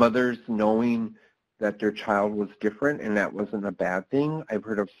mothers knowing that their child was different and that wasn't a bad thing. I've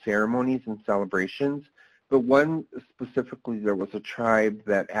heard of ceremonies and celebrations, but one specifically, there was a tribe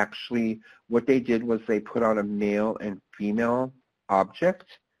that actually what they did was they put out a male and female object,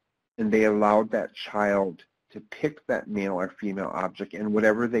 and they allowed that child to pick that male or female object, and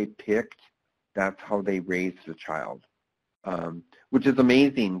whatever they picked, that's how they raised the child, which is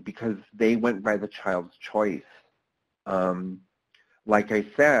amazing because they went by the child's choice. Like I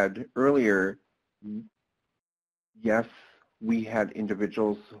said earlier, yes, we had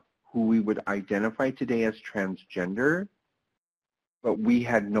individuals who we would identify today as transgender, but we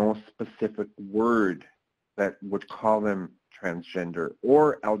had no specific word that would call them transgender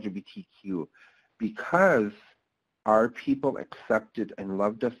or LGBTQ because our people accepted and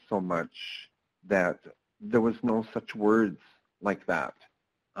loved us so much that there was no such words like that.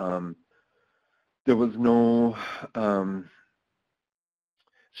 There was no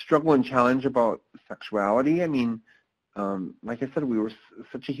struggle and challenge about sexuality. I mean, like I said, we were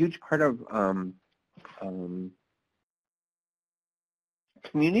such a huge part of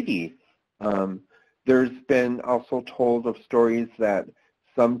community. There's been also told of stories that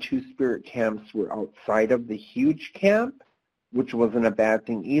some Two-Spirit camps were outside of the huge camp, which wasn't a bad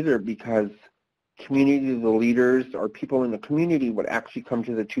thing either because community, the leaders or people in the community would actually come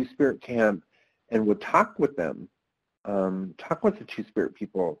to the Two-Spirit camp and would talk with them, talk with the Two-Spirit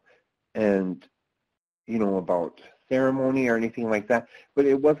people and, you know, about ceremony or anything like that. But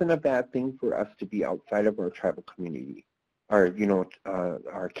it wasn't a bad thing for us to be outside of our tribal community or, you know,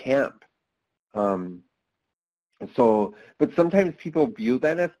 our camp. So, but sometimes people view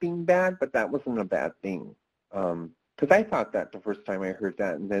that as being bad, but that wasn't a bad thing. Because I thought that the first time I heard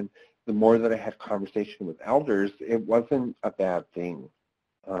that, and then the more that I had conversation with elders, it wasn't a bad thing.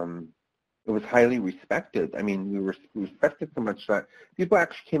 It was highly respected. I mean, we were respected so much that people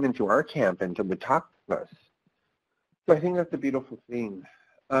actually came into our camp and would talk to us. So I think that's a beautiful thing.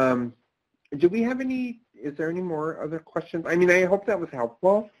 Do we have any, is there any more other questions? I mean, I hope that was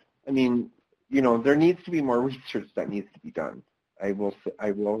helpful. I mean, you know, there needs to be more research that needs to be done. I will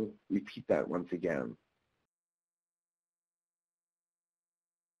repeat that once again.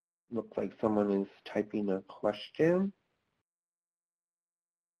 Looks like someone is typing a question.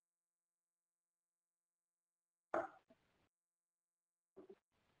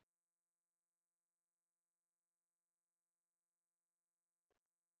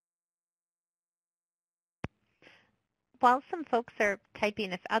 While some folks are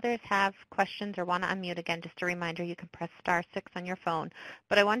typing, if others have questions or want to unmute again, just a reminder, you can press *6 on your phone.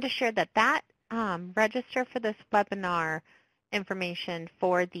 But I wanted to share that register for this webinar information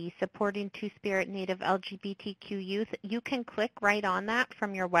for the Supporting Two-Spirit Native LGBTQ Youth, you can click right on that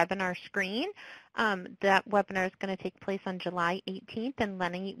from your webinar screen. That webinar is going to take place on July 18th, and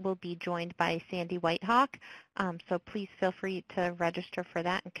Lenny will be joined by Sandy Whitehawk. So please feel free to register for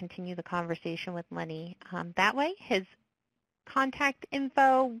that and continue the conversation with Lenny that way. His contact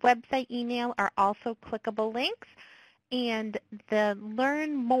info, website, email are also clickable links. And the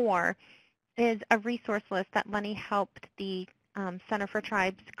Learn More is a resource list that Lenny helped the Center for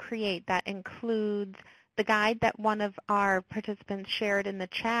Tribes create that includes the guide that one of our participants shared in the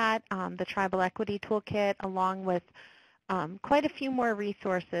chat, the Tribal Equity Toolkit, along with quite a few more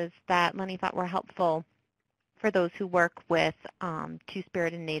resources that Lenny thought were helpful for those who work with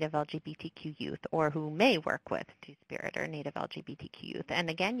Two-Spirit and Native LGBTQ youth or who may work with Two-Spirit or Native LGBTQ youth. And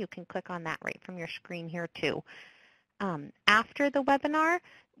again, you can click on that right from your screen here too. After the webinar,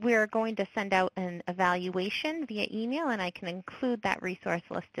 we're going to send out an evaluation via email, and I can include that resource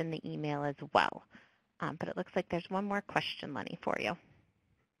list in the email as well. But it looks like there's one more question, Lenny, for you.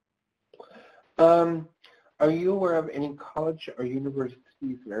 Are you aware of any college or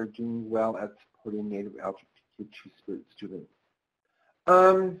universities that are doing well at supporting Native LGBTQ Two-Spirit students?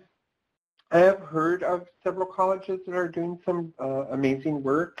 I have heard of several colleges that are doing some amazing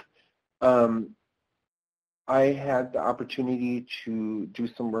work. I had the opportunity to do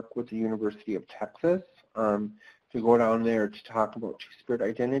some work with the University of Texas, to go down there to talk about Two-Spirit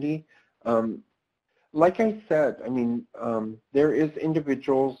identity. Like I said, I mean, there is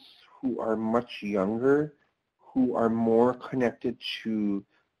individuals who are much younger, who are more connected to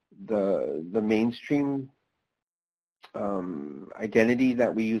the mainstream identity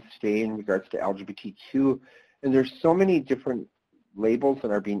that we use today in regards to LGBTQ, and there's so many different labels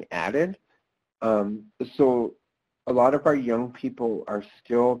that are being added. So a lot of our young people are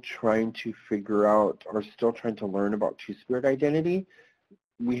still trying to figure out or still trying to learn about Two-Spirit identity.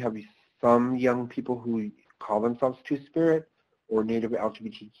 We have some young people who call themselves Two-Spirit or Native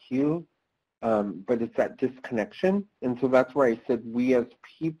LGBTQ, but it's that disconnection. And so that's why I said we as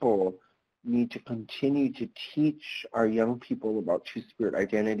people need to continue to teach our young people about Two-Spirit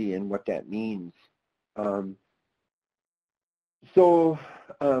identity and what that means.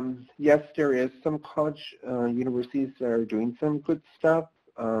 Yes, there is some college universities that are doing some good stuff.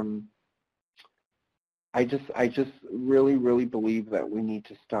 I just really believe that we need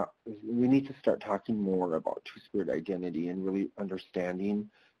to start talking more about Two-Spirit identity and really understanding,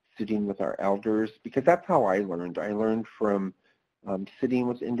 sitting with our elders, because that's how I learned. I learned from sitting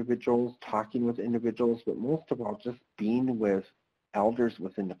with individuals, talking with individuals, but most of all, just being with elders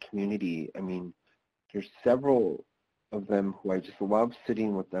within the community. I mean, there's several of them who I just love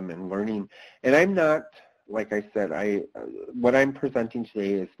sitting with them and learning. And I'm not, like I said, what I'm presenting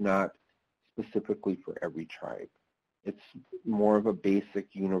today is not specifically for every tribe. It's more of a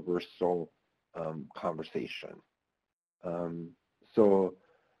basic universal conversation. Let me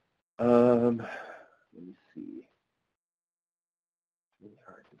see. It's really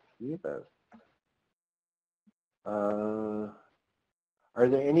hard to see this. Are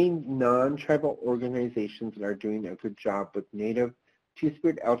there any non-tribal organizations that are doing a good job with Native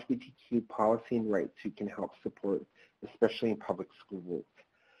Two-Spirit LGBTQ policy and rights who can help support, especially in public schools?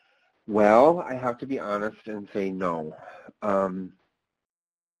 Well, I have to be honest and say no.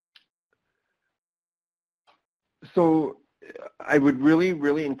 So I would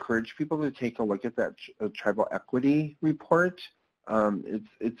really encourage people to take a look at that tribal equity report.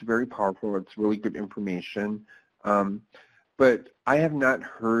 It's very powerful. It's really good information. But I have not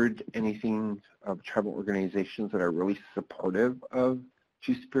heard anything of tribal organizations that are really supportive of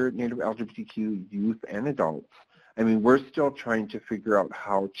Two-Spirit, Native LGBTQ youth and adults. I mean, we're still trying to figure out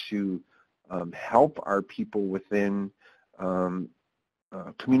how to help our people within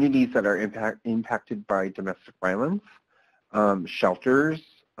communities that are impacted by domestic violence, shelters.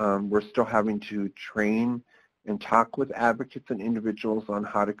 We're still having to train and talk with advocates and individuals on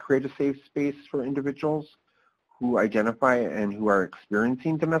how to create a safe space for individuals who identify and who are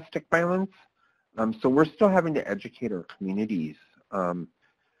experiencing domestic violence. So we're still having to educate our communities.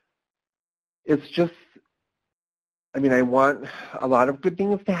 It's just, I mean, I want a lot of good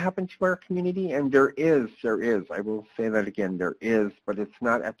things to happen to our community, and there is, I will say that again, there is, but it's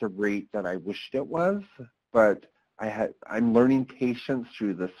not at the rate that I wished it was, but I'm learning patience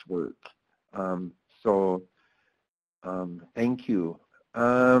through this work. Thank you.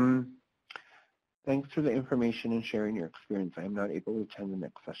 Thanks for the information and sharing your experience. I am not able to attend the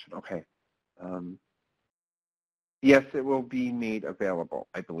next session. Okay. Yes, it will be made available,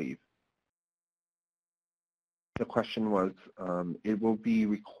 I believe. The question was, it will be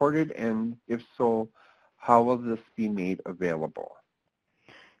recorded, and if so, how will this be made available?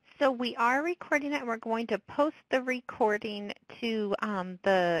 So we are recording it, and we're going to post the recording to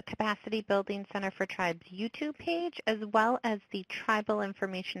the Capacity Building Center for Tribes YouTube page, as well as the Tribal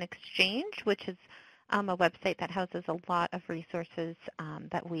Information Exchange, which is a website that houses a lot of resources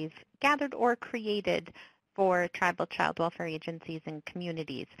that we've gathered or created for tribal child welfare agencies and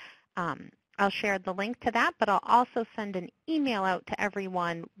communities. I'll share the link to that, but I'll also send an email out to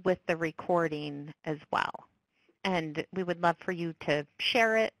everyone with the recording as well. And we would love for you to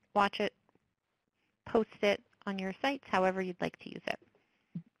share it, watch it, post it on your sites, however you'd like to use it.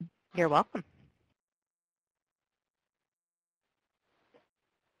 You're welcome.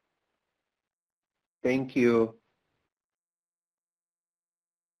 Thank you.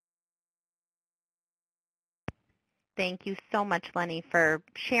 Thank you so much, Lenny, for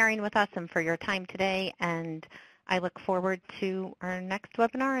sharing with us and for your time today. And I look forward to our next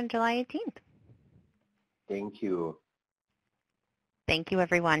webinar on July 18th. Thank you. Thank you,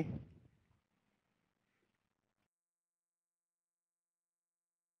 everyone.